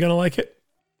family going to like it?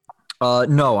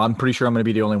 No, I'm pretty sure I'm going to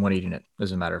be the only one eating it,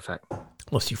 as a matter of fact.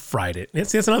 Unless you fried it.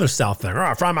 That's another South thing. All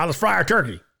right, let's fry our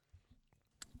turkey.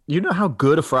 You know how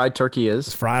good a fried turkey is?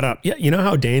 It's fried up. Yeah, you know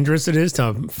how dangerous it is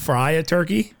to fry a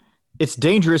turkey? It's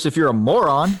dangerous if you're a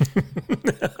moron.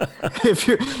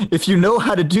 if you know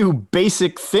how to do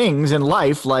basic things in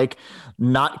life, like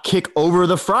not kick over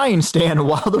the frying stand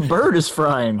while the bird is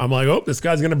frying. I'm like, oh, this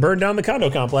guy's going to burn down the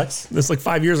condo complex. This like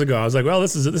 5 years ago. I was like, well,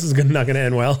 this is not going to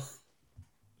end well.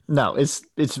 No, it's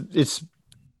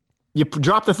you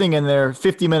drop the thing in there.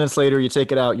 50 minutes later, you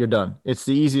take it out. You're done. It's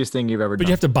the easiest thing you've ever done. But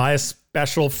you have to buy a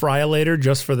special fry-a-later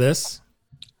just for this?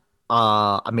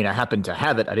 I mean, I happen to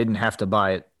have it. I didn't have to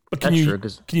buy it. But can you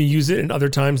use it in other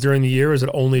times during the year, or is it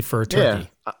only for turkey?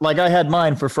 Yeah, like I had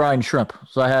mine for frying shrimp.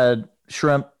 So I had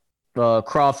shrimp,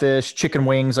 crawfish, chicken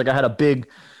wings. Like I had a big,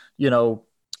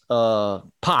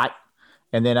 pot,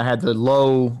 And then I had the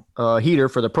low heater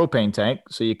for the propane tank.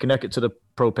 So you connect it to the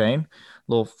propane.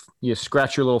 You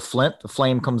scratch your little flint. The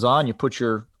flame comes on. You put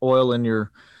your oil in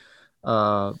your,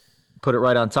 put it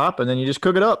right on top, and then you just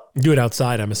cook it up. Do it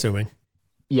outside, I'm assuming.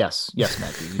 Yes,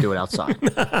 Matthew. You do it outside.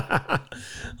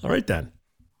 All right then.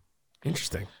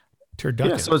 Interesting. Turducken.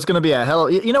 Yeah, so it's going to be a hell.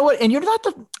 You know what? And you're not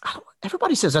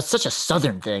everybody says that's such a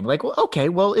Southern thing. Like, well, okay,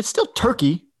 well, it's still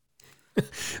turkey.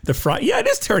 Yeah, it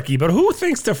is turkey, but who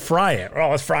thinks to fry it? Oh,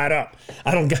 let's fry it up.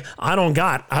 I don't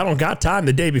got time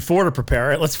the day before to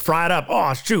prepare it. Let's fry it up.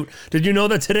 Oh, shoot. Did you know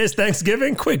that today's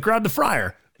Thanksgiving? Quick, grab the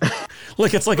fryer.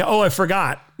 Look, it's like, I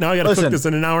forgot. Now I got to cook this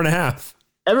in an hour and a half.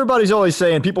 Everybody's always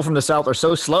saying people from the South are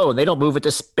so slow and they don't move at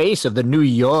the pace of the New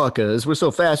Yorkers. We're so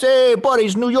fast. Hey,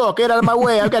 buddies, New York, get out of my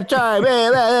way. I've got time.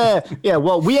 Yeah,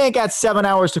 well, we ain't got 7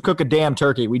 hours to cook a damn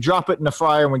turkey. We drop it in the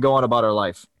fryer and we go on about our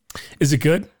life. Is it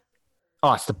good?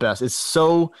 Oh, it's the best. It's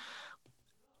so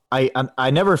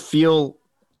I never feel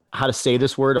how to say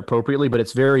this word appropriately, but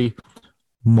it's very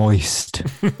moist.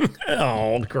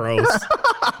 Oh, gross.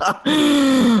 Oh,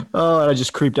 and I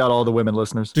just creeped out all the women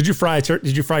listeners. Did you fry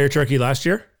your turkey last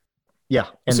year? Yeah,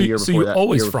 and the year before that. So you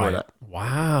always fry it.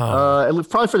 Wow.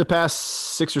 Probably for the past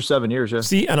 6 or 7 years. Yeah.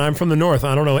 See, and I'm from the North.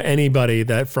 I don't know anybody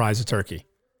that fries a turkey.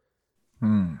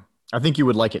 I think you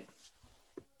would like it.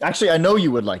 Actually, I know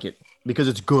you would like it because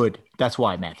it's good. That's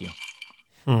why, Matthew.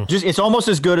 It's almost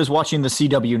as good as watching the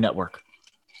CW network.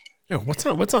 Yeah, what's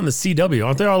on the CW?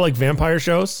 Aren't they all like vampire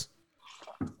shows?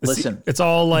 Listen, it's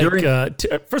all like.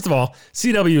 First of all,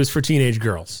 CW is for teenage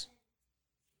girls.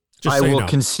 I will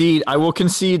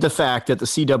concede the fact that the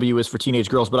CW is for teenage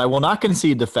girls, but I will not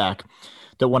concede the fact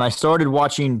that when I started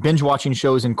binge watching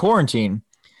shows in quarantine,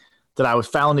 that I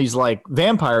found these like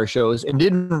vampire shows and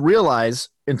didn't realize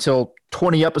until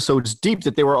 20 episodes deep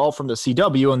that they were all from the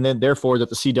CW, and then therefore that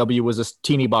the CW was a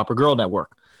teeny bopper girl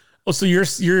network. Oh, so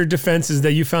your defense is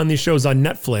that you found these shows on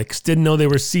Netflix, didn't know they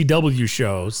were CW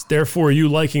shows, therefore you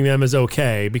liking them is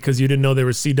okay because you didn't know they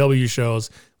were CW shows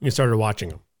when you started watching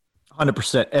them.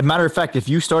 100%. As a matter of fact, if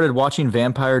you started watching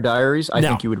Vampire Diaries, I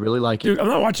think you would really like it. Dude, I'm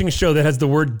not watching a show that has the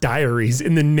word diaries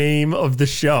in the name of the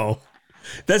show.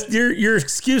 That's your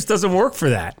excuse doesn't work for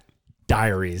that.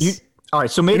 Diaries. All right,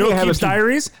 so maybe I have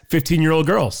diaries. 15-year-old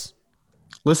girls.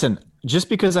 Listen, just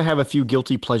because I have a few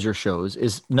guilty pleasure shows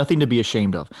is nothing to be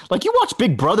ashamed of. Like you watch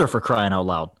Big Brother, for crying out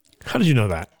loud. How did you know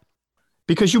that?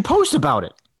 Because you post about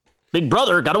it. Big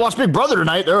Brother, got to watch Big Brother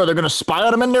tonight. They're going to spy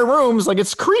on them in their rooms. Like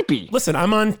it's creepy. Listen,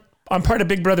 I'm part of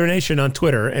Big Brother Nation on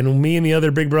Twitter, and me and the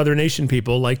other Big Brother Nation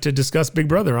people like to discuss Big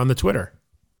Brother on the Twitter.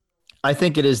 I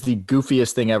think it is the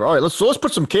goofiest thing ever. All right, let's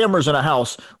put some cameras in a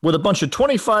house with a bunch of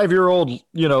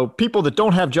 25-year-old, people that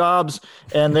don't have jobs,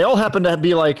 and they all happen to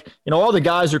be like, all the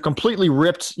guys are completely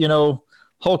ripped,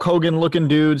 Hulk Hogan looking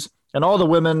dudes, and all the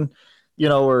women,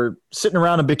 are sitting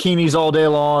around in bikinis all day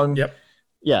long. Yep.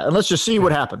 Yeah, and let's just see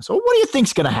what happens. So what do you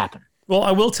think's going to happen? Well,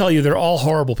 I will tell you, they're all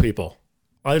horrible people.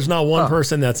 There's not one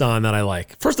person that's on that I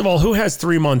like. First of all, who has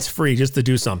 3 months free just to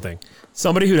do something?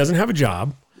 Somebody who doesn't have a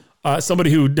job. Somebody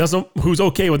who's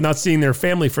okay with not seeing their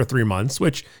family for 3 months,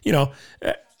 which,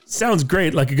 sounds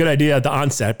great, like a good idea at the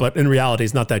onset, but in reality,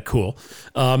 it's not that cool.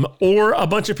 Or a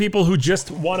bunch of people who just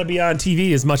want to be on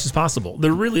TV as much as possible.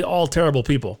 They're really all terrible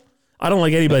people. I don't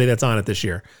like anybody that's on it this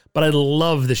year, but I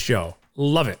love the show.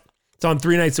 Love it. It's on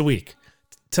 3 nights a week.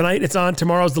 Tonight it's on.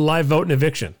 Tomorrow's the live vote and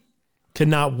eviction.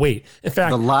 Cannot wait. In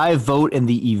fact, the live vote and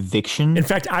the eviction. In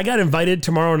fact, I got invited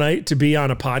tomorrow night to be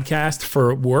on a podcast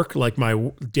for work, like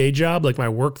my day job, like my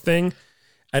work thing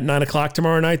at 9:00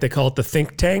 tomorrow night. They call it the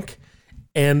Think Tank.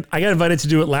 And I got invited to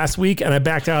do it last week and I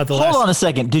backed out at the Hold on a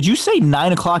second. Did you say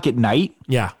 9:00 at night?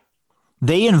 Yeah.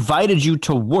 They invited you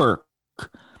to work,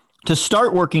 to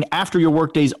start working after your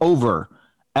workday's over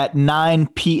at 9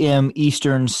 p.m.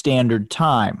 Eastern Standard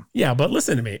Time. Yeah, but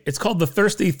listen to me. It's called the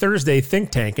Thirsty Thursday Think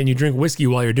Tank, and you drink whiskey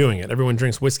while you're doing it. Everyone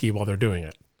drinks whiskey while they're doing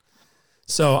it.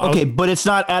 So okay, but it's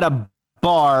not at a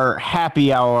bar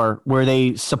happy hour where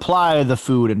they supply the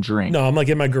food and drink. No, I'm like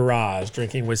in my garage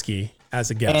drinking whiskey as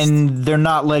a guest. And they're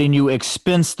not letting you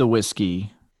expense the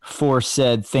whiskey for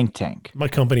said think tank. My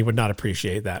company would not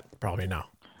appreciate that. Probably no.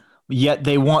 Yet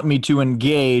they want me to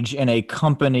engage in a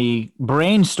company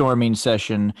brainstorming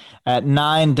session at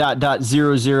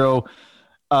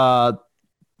 9:00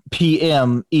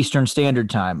 p.m. Eastern Standard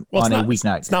Time on a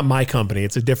weeknight. It's not my company.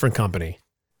 It's a different company.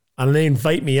 And they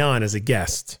invite me on as a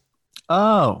guest.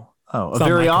 A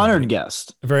very honored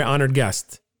guest. A very honored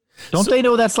guest. Don't they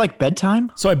know that's like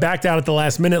bedtime? So I backed out at the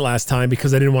last minute last time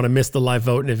because I didn't want to miss the live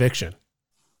vote and eviction.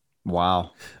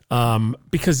 Wow.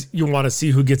 Because you want to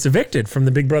see who gets evicted from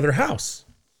the Big Brother house,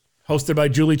 hosted by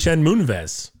Julie Chen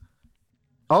Moonves.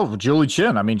 Oh, Julie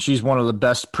Chen. I mean, she's one of the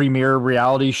best premier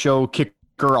reality show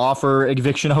kicker offer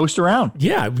eviction hosts around.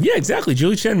 Yeah, exactly.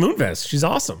 Julie Chen Moonves. She's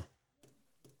awesome.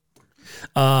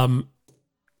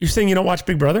 You're saying you don't watch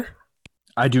Big Brother?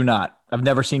 I do not. I've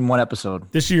never seen one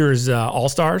episode. This year's All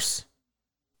Stars.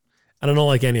 I don't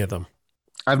like any of them.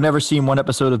 I've never seen one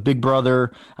episode of Big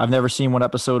Brother. I've never seen one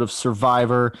episode of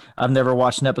Survivor. I've never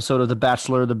watched an episode of The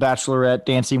Bachelor, The Bachelorette,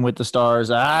 Dancing with the Stars.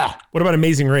 What about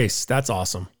Amazing Race? That's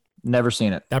awesome. Never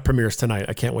seen it. That premieres tonight.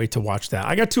 I can't wait to watch that.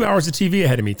 I got 2 hours of TV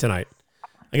ahead of me tonight.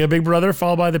 I got Big Brother,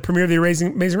 followed by the premiere of The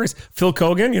Amazing Race. Phil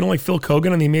Kogan. You don't like Phil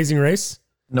Kogan on The Amazing Race?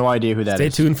 No idea who that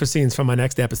is. Stay tuned for scenes from my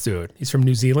next episode. He's from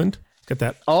New Zealand. Got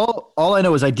that. All I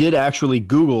know is I did actually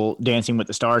Google Dancing with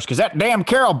the Stars because that damn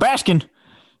Carol Baskin,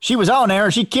 she was on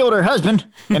there. She killed her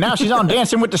husband, and now she's on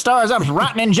Dancing with the Stars. I was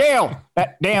rotting in jail.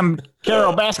 That damn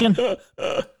Carol Baskin.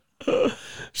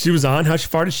 She was on. How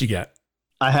far did she get?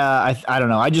 I don't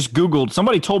know. I just Googled.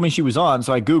 Somebody told me she was on,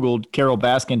 so I Googled Carol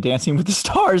Baskin Dancing with the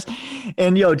Stars,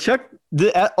 and check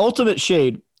the ultimate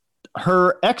shade.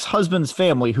 Her ex-husband's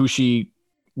family,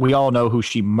 we all know who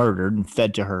she murdered and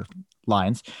fed to her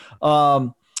lions.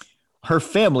 Her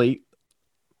family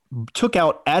took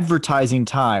out advertising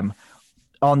time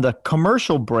on the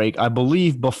commercial break, I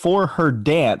believe, before her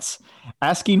dance,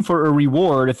 asking for a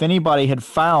reward if anybody had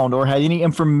found or had any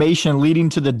information leading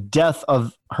to the death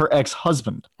of her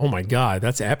ex-husband. Oh my God,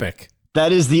 that's epic.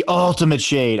 That is the ultimate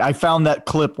shade. I found that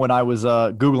clip when I was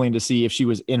Googling to see if she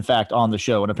was in fact on the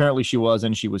show, and apparently she was,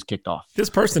 and she was kicked off. This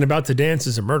person about to dance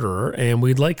is a murderer, and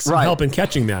we'd like some help in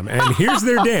catching them. And here's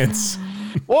their dance.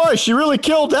 Boy, she really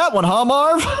killed that one, huh,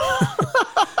 Marv?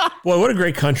 Boy, what a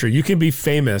great country. You can be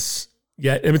famous.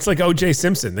 Yeah, it's like O.J.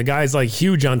 Simpson. The guy's like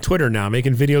huge on Twitter now,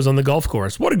 making videos on the golf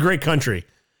course. What a great country.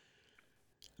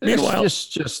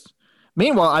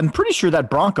 Meanwhile, I'm pretty sure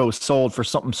that Bronco sold for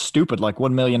something stupid like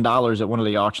 $1 million at one of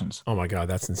the auctions. Oh my God,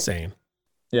 that's insane.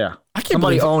 Yeah.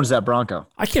 Somebody owns that Bronco.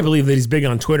 I can't believe that he's big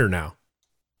on Twitter now.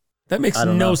 That makes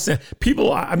no sense.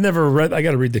 People, I've never read, I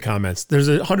got to read the comments. There's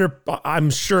 100,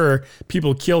 I'm sure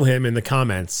people kill him in the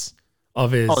comments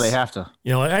of his. Oh, they have to.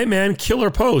 Like, hey man, killer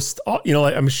post.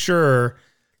 I'm sure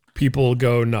people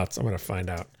go nuts. I'm going to find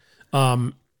out.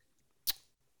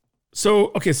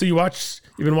 So you've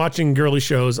been watching girly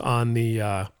shows on the,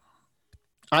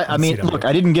 I mean, look,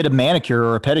 I didn't get a manicure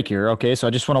or a pedicure. Okay. So I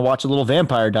just want to watch a little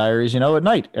Vampire Diaries, at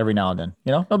night every now and then,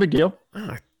 no big deal.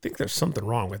 I think there's something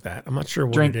wrong with that. I'm not sure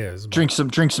what it is. Drink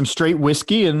some straight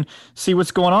whiskey and see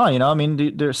what's going on. I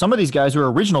mean, there's some of these guys are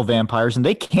original vampires and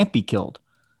they can't be killed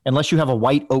unless you have a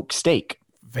white oak stake.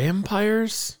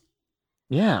 Vampires?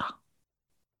 Yeah.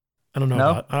 I don't know.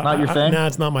 No, not your thing? No,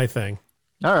 it's not my thing.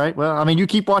 All right. Well, I mean, you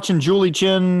keep watching Julie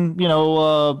Chen,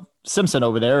 Simpson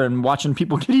over there and watching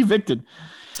people get evicted.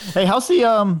 Hey, how is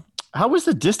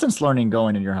the distance learning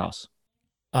going in your house?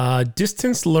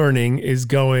 Distance learning is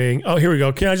going. Oh, here we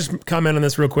go. Can I just comment on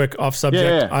this real quick off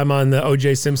subject? Yeah. I'm on the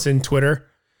OJ Simpson Twitter,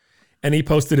 and he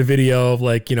posted a video of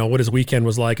what his weekend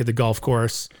was like at the golf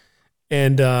course.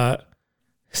 And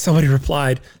somebody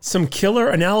replied, some killer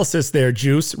analysis there,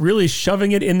 Juice, really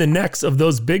shoving it in the necks of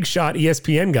those big shot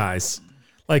ESPN guys.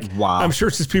 Wow. I'm sure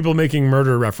it's just people making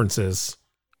murder references.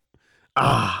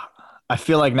 I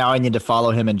feel like now I need to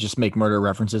follow him and just make murder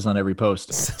references on every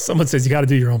post. Someone says you got to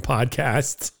do your own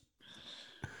podcast.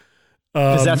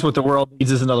 Because that's what the world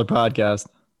needs, is another podcast.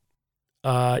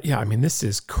 Yeah, I mean, this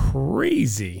is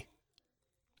crazy.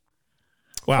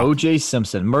 Wow. O.J.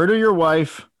 Simpson, murder your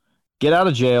wife, get out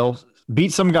of jail,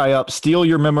 beat some guy up, steal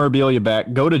your memorabilia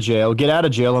back, go to jail, get out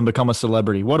of jail, and become a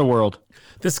celebrity. What a world.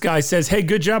 This guy says, hey,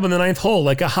 good job on the 9th hole,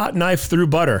 like a hot knife through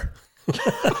butter.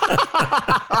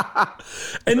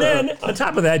 And then on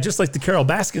top of that, just like the Carol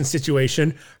Baskin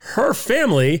situation, her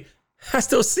family has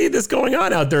to see this going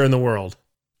on out there in the world.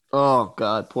 Oh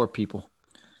God, poor people.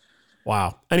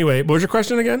 Wow. Anyway, what was your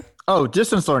question again? Oh,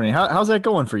 distance learning. How's that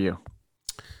going for you?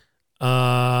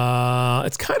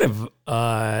 It's kind of,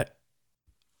 I'll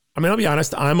be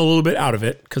honest, I'm a little bit out of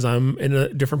it because I'm in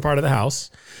a different part of the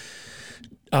house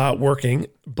working,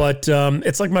 but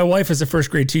it's like my wife is a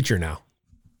first grade teacher now.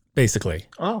 Basically.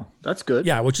 Oh, that's good.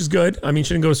 Yeah, which is good. I mean,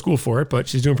 she didn't go to school for it, but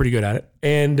she's doing pretty good at it.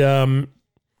 And,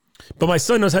 but my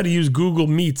son knows how to use Google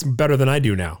Meets better than I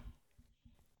do now.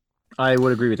 I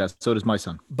would agree with that. So does my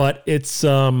son. But it's,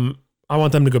 I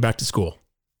want them to go back to school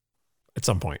at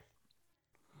some point.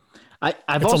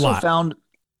 I've also found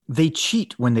they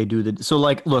cheat when they do so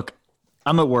look,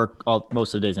 I'm at work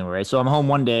most of the days anyway, right? So I'm home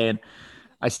one day and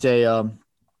I say,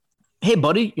 hey,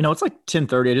 buddy, it's like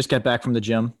 10:30. I just got back from the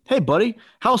gym. Hey, buddy,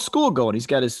 how's school going? He's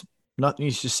got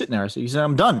he's just sitting there. He said,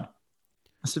 I'm done.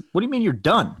 I said, what do you mean you're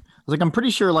done? I was was like, I'm pretty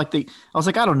sure I was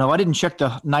like, I don't know. I didn't check the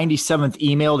 97th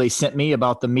email they sent me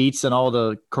about the meets and all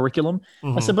the curriculum.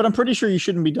 I said, but I'm pretty sure you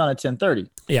shouldn't be done at 10:30.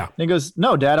 Yeah. And he goes,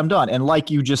 no, Dad, I'm done. And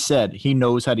like you just said, he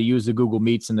knows how to use the Google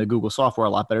Meets and the Google software a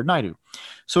lot better than I do.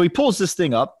 So he pulls this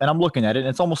thing up and I'm looking at it and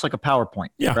it's almost like a PowerPoint.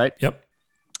 Yeah. Right. Yep.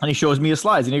 And he shows me his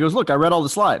slides and he goes, look, I read all the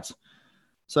slides.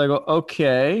 So I go,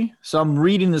 okay. So I'm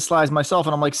reading the slides myself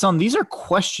and I'm like, son, these are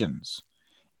questions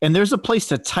and there's a place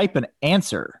to type an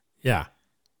answer. Yeah.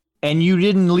 And you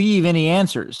didn't leave any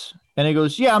answers. And he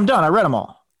goes, yeah, I'm done. I read them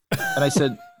all. And I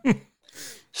said,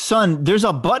 son, there's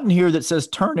a button here that says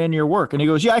turn in your work. And he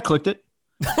goes, yeah, I clicked it.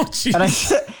 Oh, and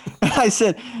I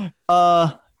said,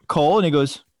 Cole. And he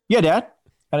goes, yeah, Dad.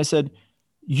 And I said,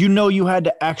 you know, you had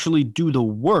to actually do the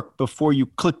work before you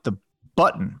click the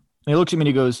button. And he looks at me and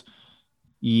he goes,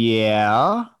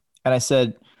 yeah. And I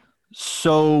said,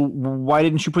 so why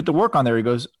didn't you put the work on there? He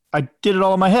goes, I did it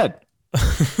all in my head.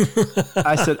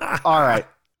 I said, all right.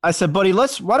 I said, buddy,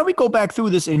 why don't we go back through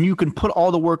this and you can put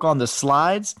all the work on the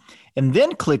slides and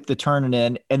then click the turn it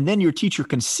in and then your teacher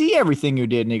can see everything you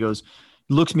did. And he goes,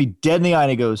 he looks me dead in the eye and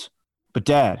he goes, but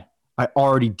Dad, I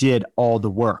already did all the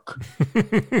work.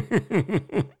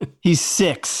 He's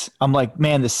 6. I'm like,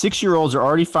 man, the 6-year-olds are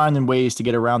already finding ways to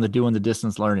get around to doing the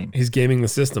distance learning. He's gaming the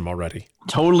system already.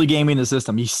 Totally gaming the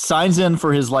system. He signs in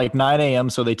for his 9 a.m.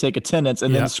 so they take attendance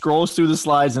and then scrolls through the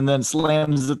slides and then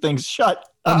slams the thing shut.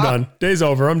 I'm done. Day's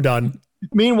over. I'm done.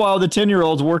 Meanwhile, the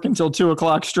 10-year-olds work until 2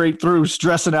 o'clock straight through,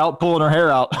 stressing out, pulling her hair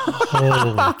out.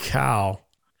 Holy cow.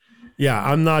 Yeah,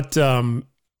 I'm not...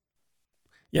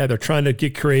 they're trying to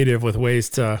get creative with ways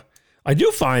to... I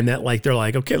do find that they're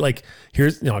like, okay,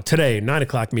 here's, today, 9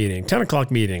 o'clock meeting, 10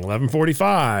 o'clock meeting,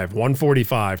 11:45,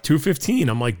 1:45, 2:15.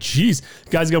 I'm like, geez,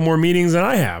 you guys got more meetings than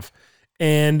I have.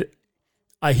 And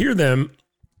I hear them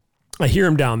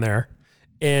down there.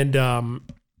 And,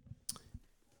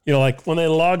 when they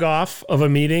log off of a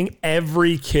meeting,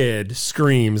 every kid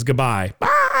screams goodbye. Bye,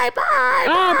 bye,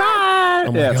 bye,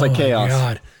 bye. Yeah, it's like chaos.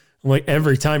 God. I'm like,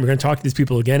 every time you're going to talk to these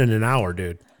people again in an hour,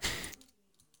 dude.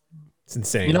 It's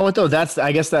insane. You know what though?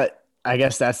 I guess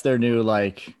that's their new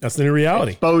that's the new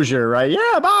reality. Exposure, right?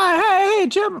 Yeah, bye. Hey,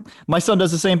 Jim. My son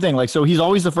does the same thing. So he's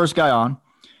always the first guy on.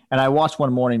 And I watched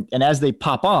one morning, and as they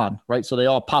pop on, right? So they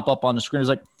all pop up on the screen. It's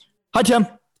like, hi, Tim.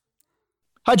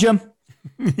 Hi, Jim.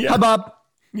 Yeah. Hi, Bob.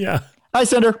 Yeah. Hi,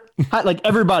 Cinder. Hi,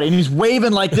 everybody. And he's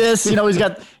waving like this.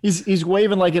 He's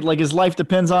waving like his life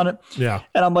depends on it. Yeah.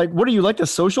 And I'm like, what are you, the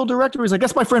social director? He's like,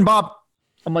 that's my friend Bob.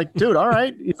 I'm like, dude, all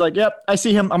right. He's like, yep, I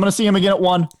see him. I'm going to see him again at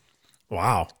 1.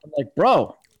 Wow. I'm like,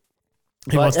 bro.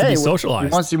 He wants to be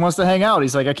socialized. He wants to hang out.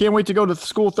 He's like, I can't wait to go to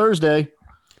school Thursday.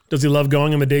 Does he love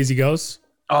going on the days he goes?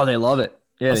 Oh, they love it.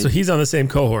 Yeah. So he's on the same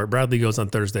cohort. Bradley goes on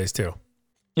Thursdays too.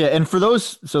 Yeah. And for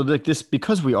those,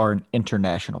 because we are an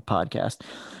international podcast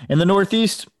in the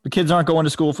Northeast, the kids aren't going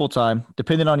to school full time.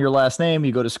 Depending on your last name,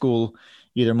 you go to school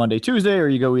either Monday, Tuesday, or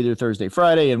you go either Thursday,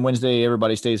 Friday, and Wednesday,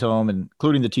 everybody stays home,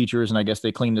 including the teachers. And I guess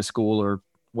they clean the school or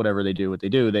whatever they do,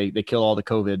 They kill all the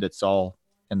COVID that's all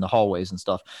in the hallways and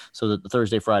stuff so that the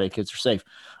Thursday, Friday kids are safe.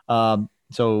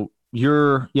 So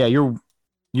you're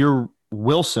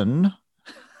Wilson.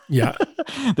 Yeah.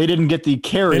 They didn't get the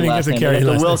Carey last name. They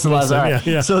got the Wilson last name. Right.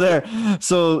 Yeah.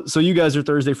 So you guys are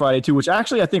Thursday, Friday too, which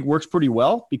actually I think works pretty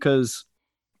well because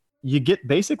you get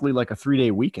basically a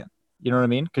 3-day weekend. You know what I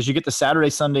mean? Because you get the Saturday,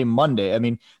 Sunday, Monday. I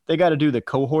mean, they got to do the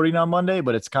cohorting on Monday,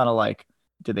 but it's kind of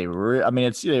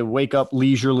they wake up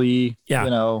leisurely.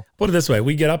 Yeah. Put it this way: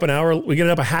 we get up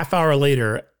a half hour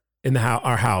later in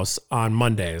our house on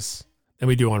Mondays than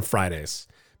we do on Fridays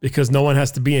because no one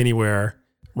has to be anywhere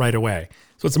right away.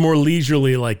 So it's more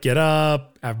leisurely. Get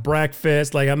up, have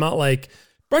breakfast. I'm not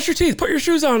brush your teeth, put your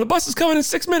shoes on. The bus is coming in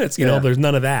 6 minutes. You know, there's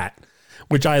none of that,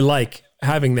 which I like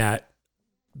having that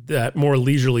more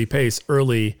leisurely pace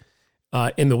early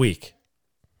in the week.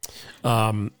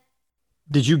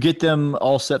 Did you get them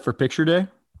all set for picture day?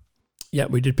 Yeah,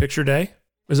 we did picture day. It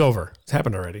was over. It's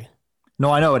happened already.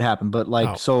 No, I know it happened,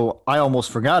 but so I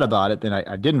almost forgot about it. Then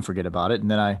I didn't forget about it.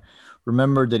 And then I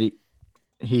remembered that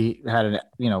he had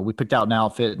we picked out an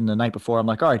outfit and the night before I'm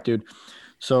like, all right, dude.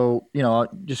 So, I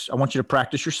want you to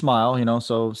practice your smile,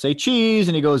 so say cheese.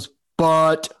 And he goes,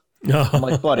 but I'm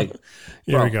like, buddy,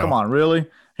 bro, come on, really?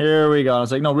 Here we go. I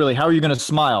was like, no, really, how are you going to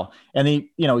smile? And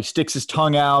he sticks his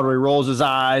tongue out or he rolls his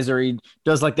eyes or he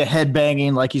does the head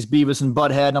banging like he's Beavis and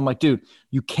Butthead. And I'm like, dude,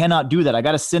 you cannot do that. I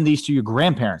got to send these to your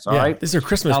grandparents. All right. These are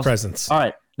Christmas presents. All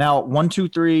right. Now, 1, 2,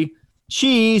 3,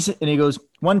 cheese. And he goes,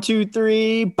 1, 2,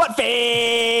 3, butt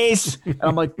face. And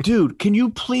I'm like, dude, can you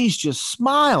please just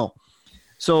smile?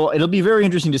 So it'll be very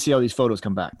interesting to see how these photos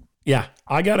come back. Yeah.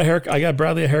 I got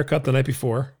Bradley a haircut the night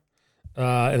before.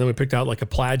 And then we picked out like a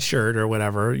plaid shirt or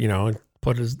whatever, and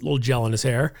put his little gel in his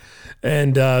hair,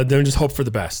 and then just hope for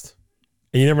the best.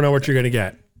 And you never know what you're going to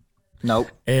get. Nope.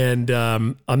 And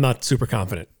I'm not super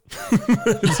confident.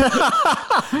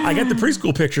 I got the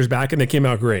preschool pictures back and they came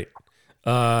out great,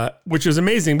 which was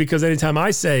amazing because anytime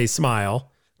I say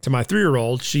smile to my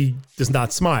 3-year-old, she does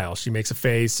not smile. She makes a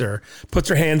face or puts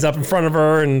her hands up in front of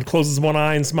her and closes one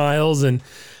eye and smiles. And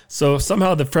so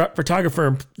somehow the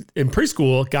photographer in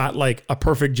preschool got like a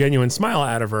perfect, genuine smile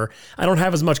out of her. I don't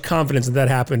have as much confidence that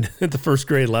happened at the first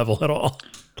grade level at all.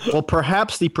 Well,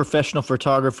 perhaps the professional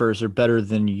photographers are better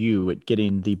than you at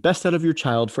getting the best out of your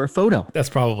child for a photo. That's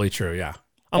probably true, yeah.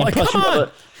 I'm And like, plus come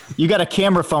on. you got a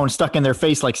camera phone stuck in their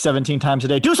face like 17 times a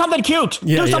day. Do something cute.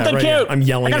 Do something right, cute. yeah. I'm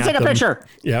yelling I gotta at take a them. picture.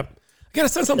 Yep. I gotta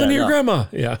send something to your grandma.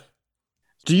 Yeah.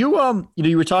 Do you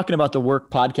you were talking about the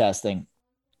work podcast thing.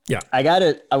 Yeah.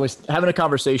 I was having a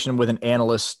conversation with an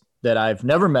analyst that I've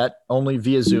never met, only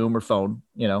via Zoom or phone,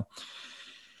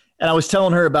 and I was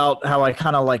telling her about how I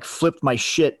kind of like flipped my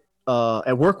shit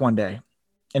at work one day,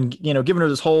 and giving her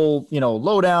this whole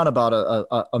lowdown about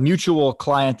a mutual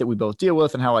client that we both deal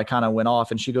with and how I kind of went off,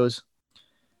 and she goes,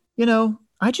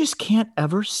 I just can't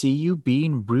ever see you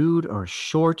being rude or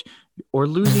short or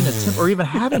losing a temper or even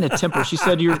having a temper. She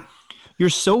said you're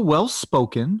so well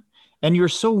spoken and you're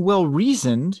so well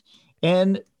reasoned,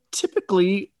 and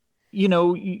typically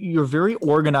you're very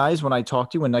organized when I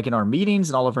talk to you and like in our meetings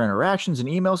and all of our interactions and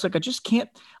emails. Like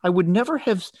I would never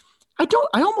have. I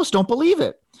almost don't believe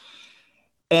it.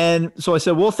 And so I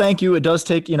said, well, thank you. It does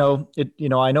take, I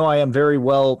know I am very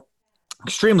well,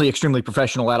 extremely, extremely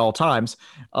professional at all times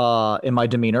in my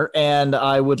demeanor. And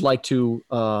I would like to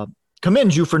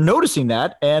commend you for noticing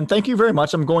that. And thank you very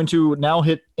much. I'm going to now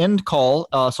hit end call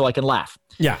so I can laugh.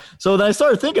 Yeah. So then I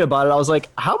started thinking about it. I was like,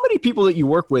 how many people that you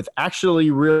work with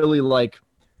actually really like,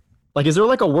 is there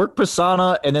like a work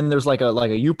persona and then there's like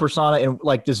a you persona and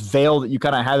like this veil that you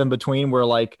kind of have in between where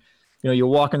like, you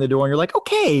walk in the door and you're like,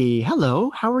 okay,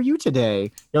 hello, how are you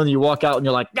today? And you walk out and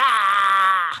you're like,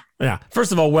 ah. Yeah.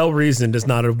 First of all, well-reasoned is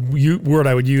not a word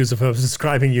I would use if I was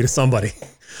describing you to somebody.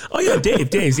 Oh yeah,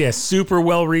 Dave's, yeah, super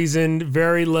well-reasoned,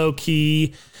 very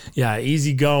low-key, yeah,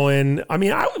 easygoing. I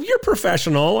mean, you're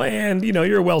professional and,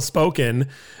 you're well-spoken,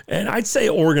 and I'd say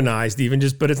organized even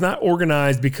but it's not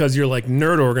organized because you're like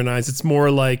nerd organized. It's more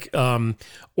like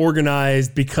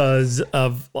organized because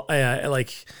of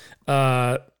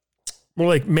more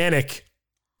like manic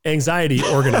anxiety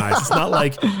organized. It's not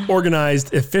like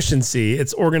organized efficiency.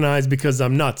 It's organized because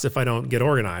I'm nuts if I don't get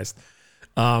organized.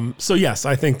 So yes,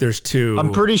 I think there's two.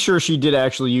 I'm pretty sure she did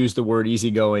actually use the word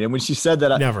easygoing. And when she said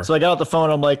that, Never. So I got out the phone.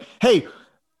 I'm like, hey,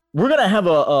 we're going to have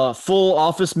a full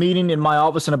office meeting in my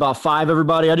office in about 5,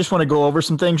 everybody. I just want to go over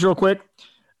some things real quick.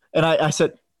 And I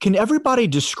said, can everybody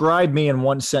describe me in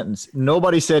one sentence?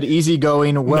 Nobody said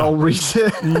easygoing,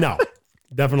 well-reasoned. No,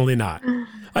 definitely not.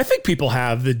 I think people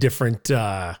have the different,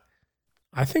 I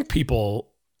think people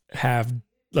have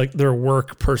like their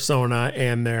work persona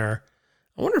and I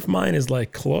wonder if mine is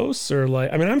like close or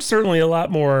like, I mean, I'm certainly a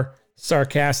lot more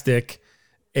sarcastic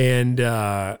and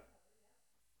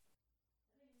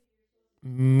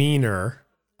meaner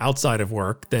outside of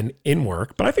work than in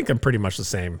work, but I think I'm pretty much the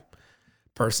same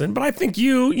person. But I think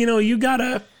you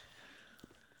gotta,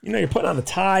 you're putting on a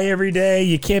tie every day.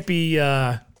 You can't be,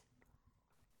 I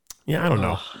don't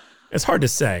know. It's hard to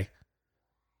say.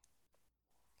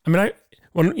 I mean,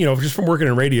 just from working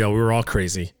in radio, we were all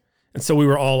crazy. And so we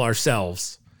were all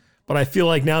ourselves. But I feel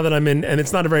like now that I'm in, and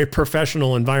it's not a very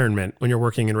professional environment when you're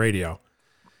working in radio.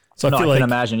 So I can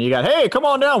imagine. You got, hey, come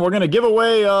on down. We're going to give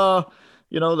away,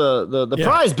 the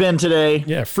prize bin today.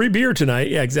 Yeah, free beer tonight.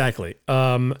 Yeah, exactly.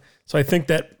 So I think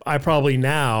that I probably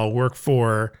now work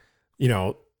for,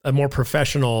 a more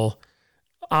professional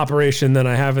operation than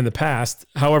I have in the past.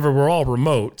 However, we're all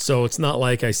remote, so it's not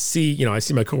like I see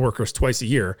my coworkers twice a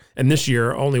year, and this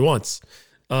year only once.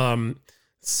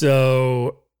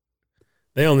 So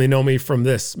they only know me from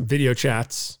this video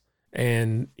chats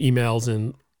and emails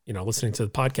and listening to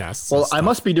the podcasts. Well, I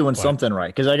must be doing something right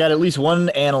because I got at least one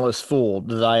analyst fooled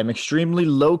that I am extremely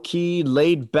low key,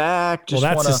 laid back.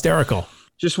 That's hysterical.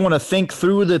 Just want to think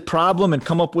through the problem and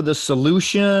come up with a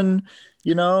solution.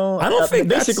 I don't think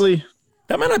basically.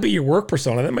 That might not be your work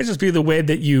persona. That might just be the way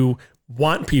that you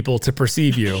want people to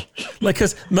perceive you. Like,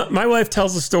 because my wife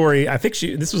tells a story. I think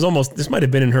this might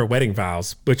have been in her wedding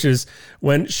vows, which is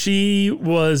when she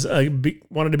was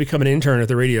wanted to become an intern at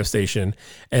the radio station,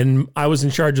 and I was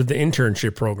in charge of the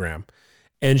internship program.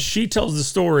 And she tells the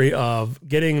story of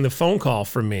getting the phone call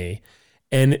from me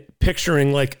and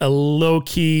picturing like a low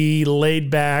key, laid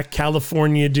back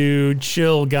California dude,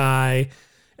 chill guy.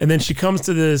 And then she comes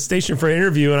to the station for an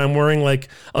interview, and I'm wearing like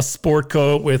a sport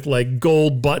coat with like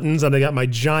gold buttons, and I got my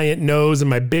giant nose and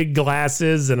my big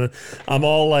glasses, and I'm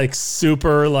all like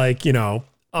super like, you know,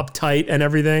 uptight and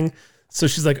everything. So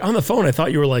she's like, on the phone, I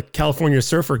thought you were like California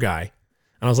surfer guy.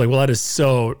 And I was like, well, that is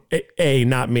so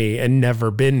not me and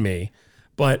never been me.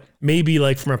 But maybe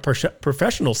like from a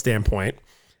professional standpoint,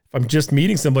 if I'm just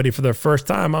meeting somebody for the first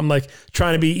time, I'm like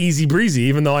trying to be easy breezy,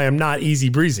 even though I am not easy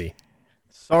breezy.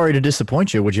 Sorry to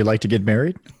disappoint you. Would you like to get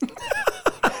married?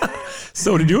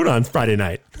 So to do it on Friday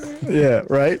night. Yeah,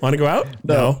 right. Want to go out?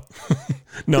 No.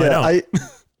 No, yeah, I don't.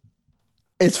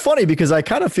 It's funny because I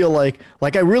kind of feel like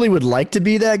I really would like to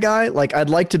be that guy. Like I'd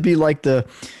like to be like the,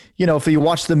 you know, if you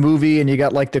watch the movie and you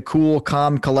got like the cool,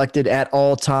 calm, collected at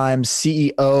all times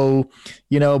CEO,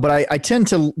 you know, but I tend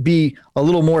to be a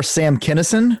little more Sam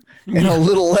Kinison and a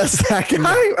little less that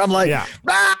guy. I'm like,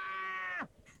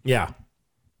 yeah.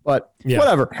 But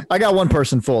whatever. I got one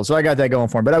person full, so I got that going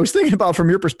for him. But I was thinking about from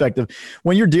your perspective,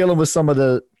 when you're dealing with some of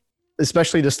the,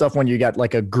 especially the stuff when you got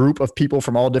like a group of people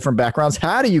from all different backgrounds,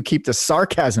 how do you keep the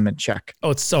sarcasm in check? Oh,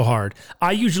 it's so hard.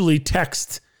 I usually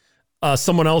text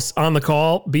someone else on the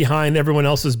call behind everyone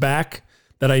else's back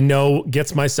that I know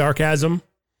gets my sarcasm.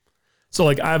 So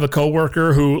like I have a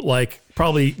coworker who like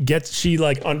probably she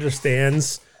like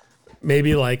understands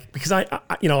maybe like, because I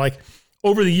you know, like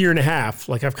over the year and a half,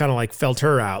 like I've kind of like felt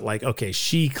her out. Like, okay,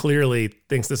 she clearly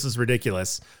thinks this is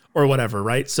ridiculous or whatever.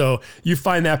 Right. So you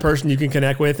find that person you can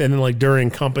connect with. And then like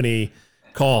during company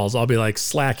calls, I'll be like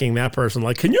slacking that person.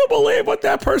 Like, can you believe what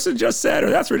that person just said? Or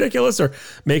that's ridiculous, or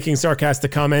making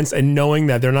sarcastic comments, and knowing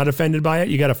that they're not offended by it.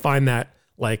 You got to find that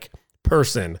like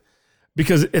person,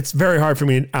 because it's very hard for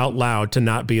me out loud to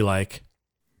not be like,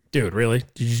 dude, really?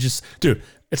 Dude,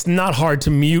 it's not hard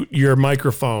to mute your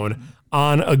microphone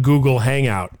on a Google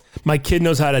Hangout. My kid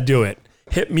knows how to do it.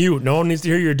 Hit mute. No one needs to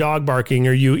hear your dog barking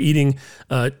or you eating,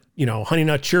 Honey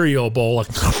Nut Cheerio bowl like,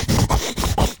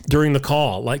 during the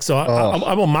call. Like, so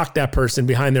I will mock that person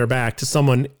behind their back to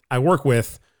someone I work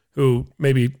with who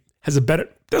maybe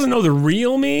doesn't know the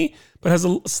real me, but has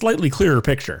a slightly clearer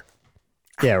picture.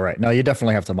 Yeah, right. No, you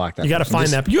definitely have to mock that. You got to find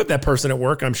that. You have that person at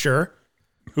work, I'm sure,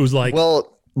 who's like,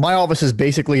 well, my office is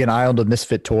basically an island of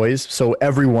misfit toys, so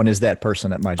everyone is that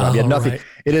person at my job. You have nothing. Right.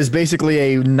 It is basically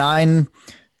a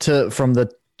from the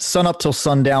sun up till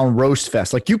sundown roast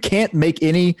fest. Like you can't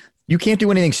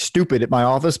do anything stupid at my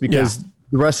office because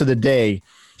the rest of the day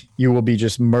you will be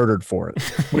just murdered for it,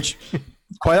 which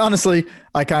quite honestly,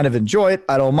 I kind of enjoy it.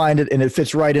 I don't mind it. And it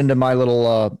fits right into my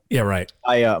little,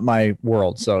 my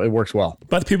world. So it works well.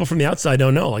 But the people from the outside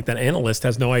don't know. Like that analyst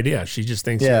has no idea. She just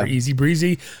thinks you're easy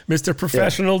breezy, Mr.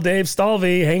 Professional Dave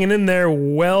Stalvey, hanging in there.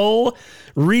 Well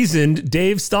reasoned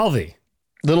Dave Stalvey.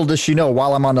 Little does she know,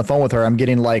 while I'm on the phone with her, I'm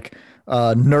getting like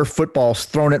Nerf footballs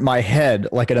thrown at my head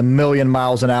like at 1,000,000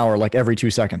 miles an hour, like every 2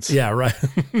 seconds. Yeah, right.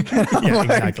 Yeah,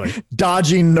 exactly.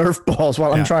 Dodging Nerf balls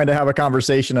while I'm trying to have a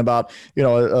conversation about,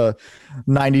 a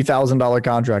 $90,000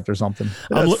 contract or something.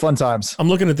 That's fun times. I'm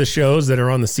looking at the shows that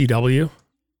are on the CW.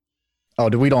 Oh,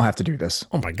 we don't have to do this.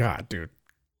 Oh my God, dude.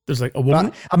 There's like a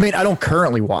woman. I don't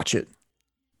currently watch it.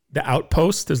 The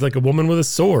Outpost. There's like a woman with a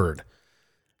sword.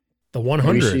 The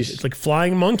 100. It's like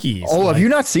flying monkeys. Oh, have you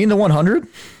not seen the 100?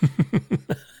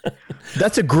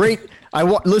 That's a great.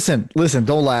 Listen.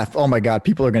 Don't laugh. Oh my God,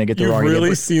 people are going to get the wrong. You've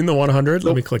really seen the 100?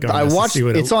 Let me click on. I watched.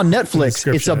 It's on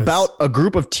Netflix. It's about a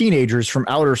group of teenagers from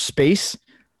outer space,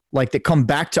 like that come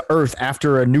back to Earth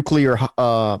after a nuclear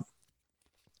war.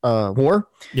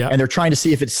 Yeah, and they're trying to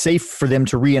see if it's safe for them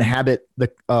to re-inhabit the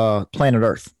planet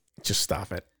Earth. Just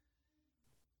stop it.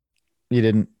 You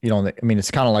didn't. You don't. I mean,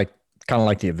 it's kind of like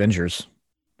the Avengers.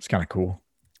 It's kind of cool.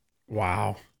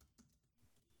 Wow.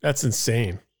 That's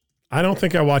insane. I don't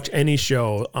think I watch any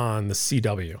show on the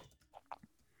CW.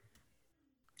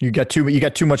 You got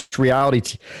too much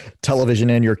reality television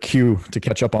in your queue to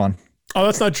catch up on. Oh,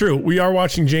 that's not true. We are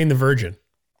watching Jane the Virgin.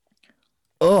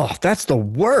 Oh, that's the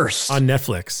worst. On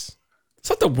Netflix. It's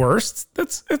not the worst.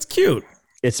 It's cute.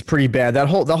 It's pretty bad. The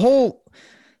whole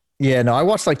yeah, no, I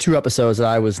watched like 2 episodes and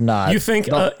I was not. You think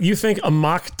a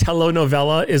mock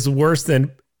telenovela is worse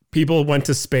than people went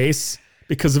to space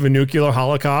because of a nuclear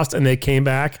holocaust and they came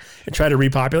back and tried to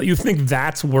repopulate? You think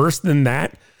that's worse than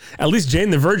that? At least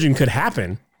Jane the Virgin could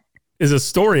happen. Is a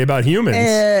story about humans.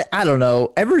 I don't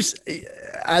know.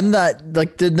 I'm not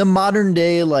like the modern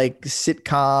day like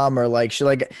sitcom or like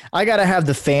I gotta have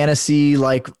the fantasy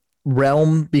like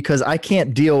realm because I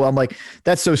can't deal. I'm like,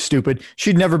 that's so stupid.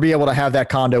 She'd never be able to have that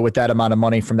condo with that amount of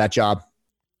money from that job.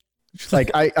 Like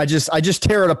I just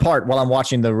tear it apart while I'm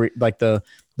watching the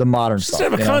modern stuff. She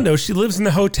doesn't have a condo. She lives in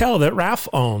the hotel that Ralph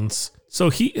owns. So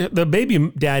the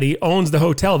baby daddy owns the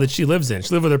hotel that she lives in.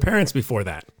 She lived with her parents before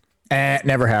that.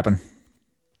 Never happened.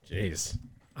 Jeez.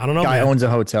 I don't know. Guy owns a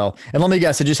hotel. And let me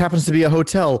guess, it just happens to be a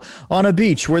hotel on a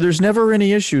beach where there's never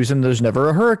any issues and there's never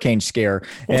a hurricane scare.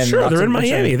 Well, and sure, they're in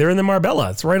Miami. They're in the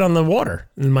Marbella. It's right on the water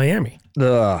in Miami.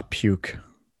 Ugh, puke.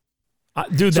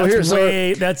 Dude,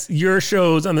 that's your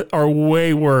shows are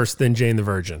way worse than Jane the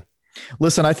Virgin.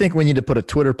 Listen, I think we need to put a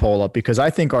Twitter poll up because I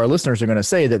think our listeners are going to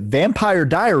say that Vampire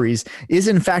Diaries is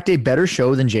in fact a better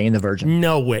show than Jane the Virgin.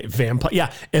 No way.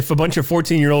 Yeah. If a bunch of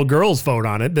 14-year-old girls vote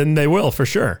on it, then they will for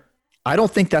sure. I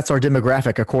don't think that's our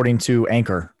demographic according to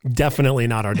Anchor. Definitely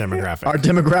not our demographic. Our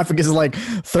demographic is like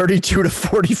 32 to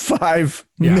 45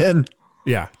 men.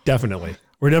 Yeah, definitely.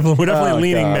 We're definitely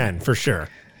leaning men for sure.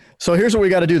 So here's what we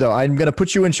got to do though. I'm going to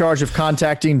put you in charge of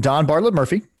contacting Dawn Bartlett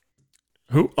Murphy.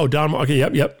 Who? Oh, Dawn. Okay.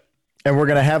 Yep. And we're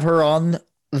going to have her on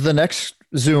the next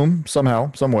Zoom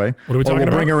somehow, some way. What are we talking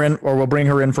about? We'll bring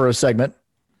her in for a segment.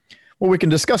 Well, we can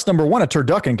discuss number one, a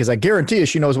turducken, because I guarantee you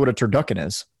she knows what a turducken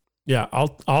is. Yeah,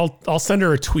 I'll send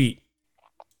her a tweet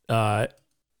and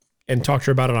talk to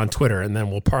her about it on Twitter, and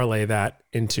then we'll parlay that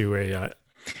into a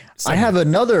I have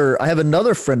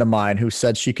another friend of mine who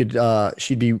said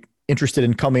she'd be interested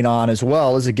in coming on as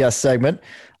well as a guest segment.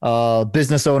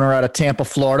 Business owner out of Tampa,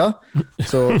 Florida.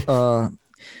 So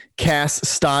Cass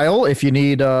Style, if you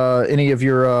need any of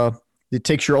your it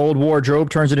takes your old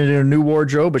wardrobe, turns it into a new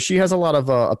wardrobe, but she has a lot of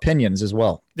opinions as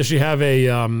well. Does she have a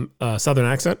Southern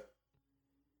accent?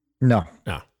 No.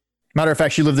 Matter of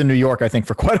fact, she lived in New York, I think,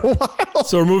 for quite a while.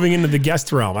 So we're moving into the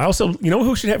guest realm. I also, who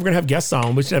we're going to have guests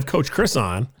on? We should have Coach Chris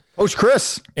on. Coach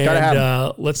Chris.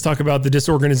 And let's talk about the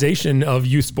disorganization of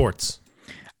youth sports.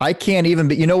 I can't even,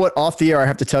 but you know what? Off the air, I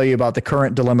have to tell you about the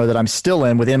current dilemma that I'm still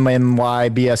in with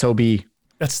MMYBSOB.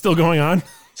 That's still going on?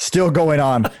 Still going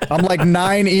on. I'm like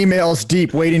 9 emails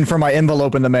deep waiting for my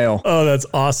envelope in the mail. Oh, that's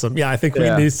awesome. Yeah, I think we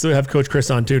need to have Coach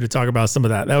Chris on too to talk about some of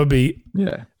that. That would be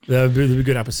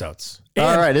good episodes. And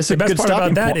all right, the best part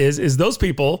about that is those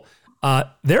people,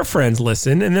 their friends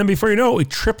listen, and then before you know it, we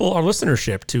triple our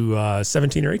listenership to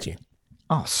 17 or 18.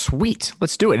 Oh, sweet.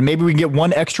 Let's do it. And maybe we can get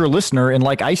one extra listener in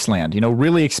like Iceland,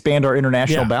 really expand our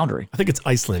international boundary. I think it's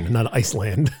Iceland, not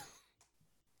Iceland.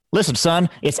 Listen, son,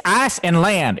 it's ice and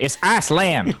land. It's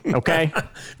Iceland, okay?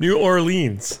 New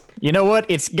Orleans. You know what?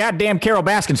 It's goddamn Carol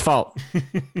Baskin's fault.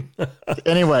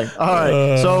 Anyway, all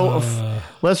right. So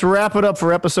let's wrap it up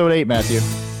for episode 8, Matthew.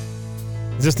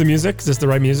 Is this the music? Is this the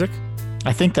right music?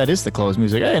 I think that is the close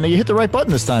music. Hey, and you hit the right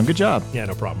button this time. Good job. Yeah,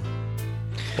 no problem.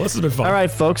 Well, this has been fun. All right,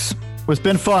 folks. It's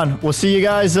been fun. We'll see you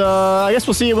guys. I guess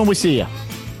we'll see you when we see you.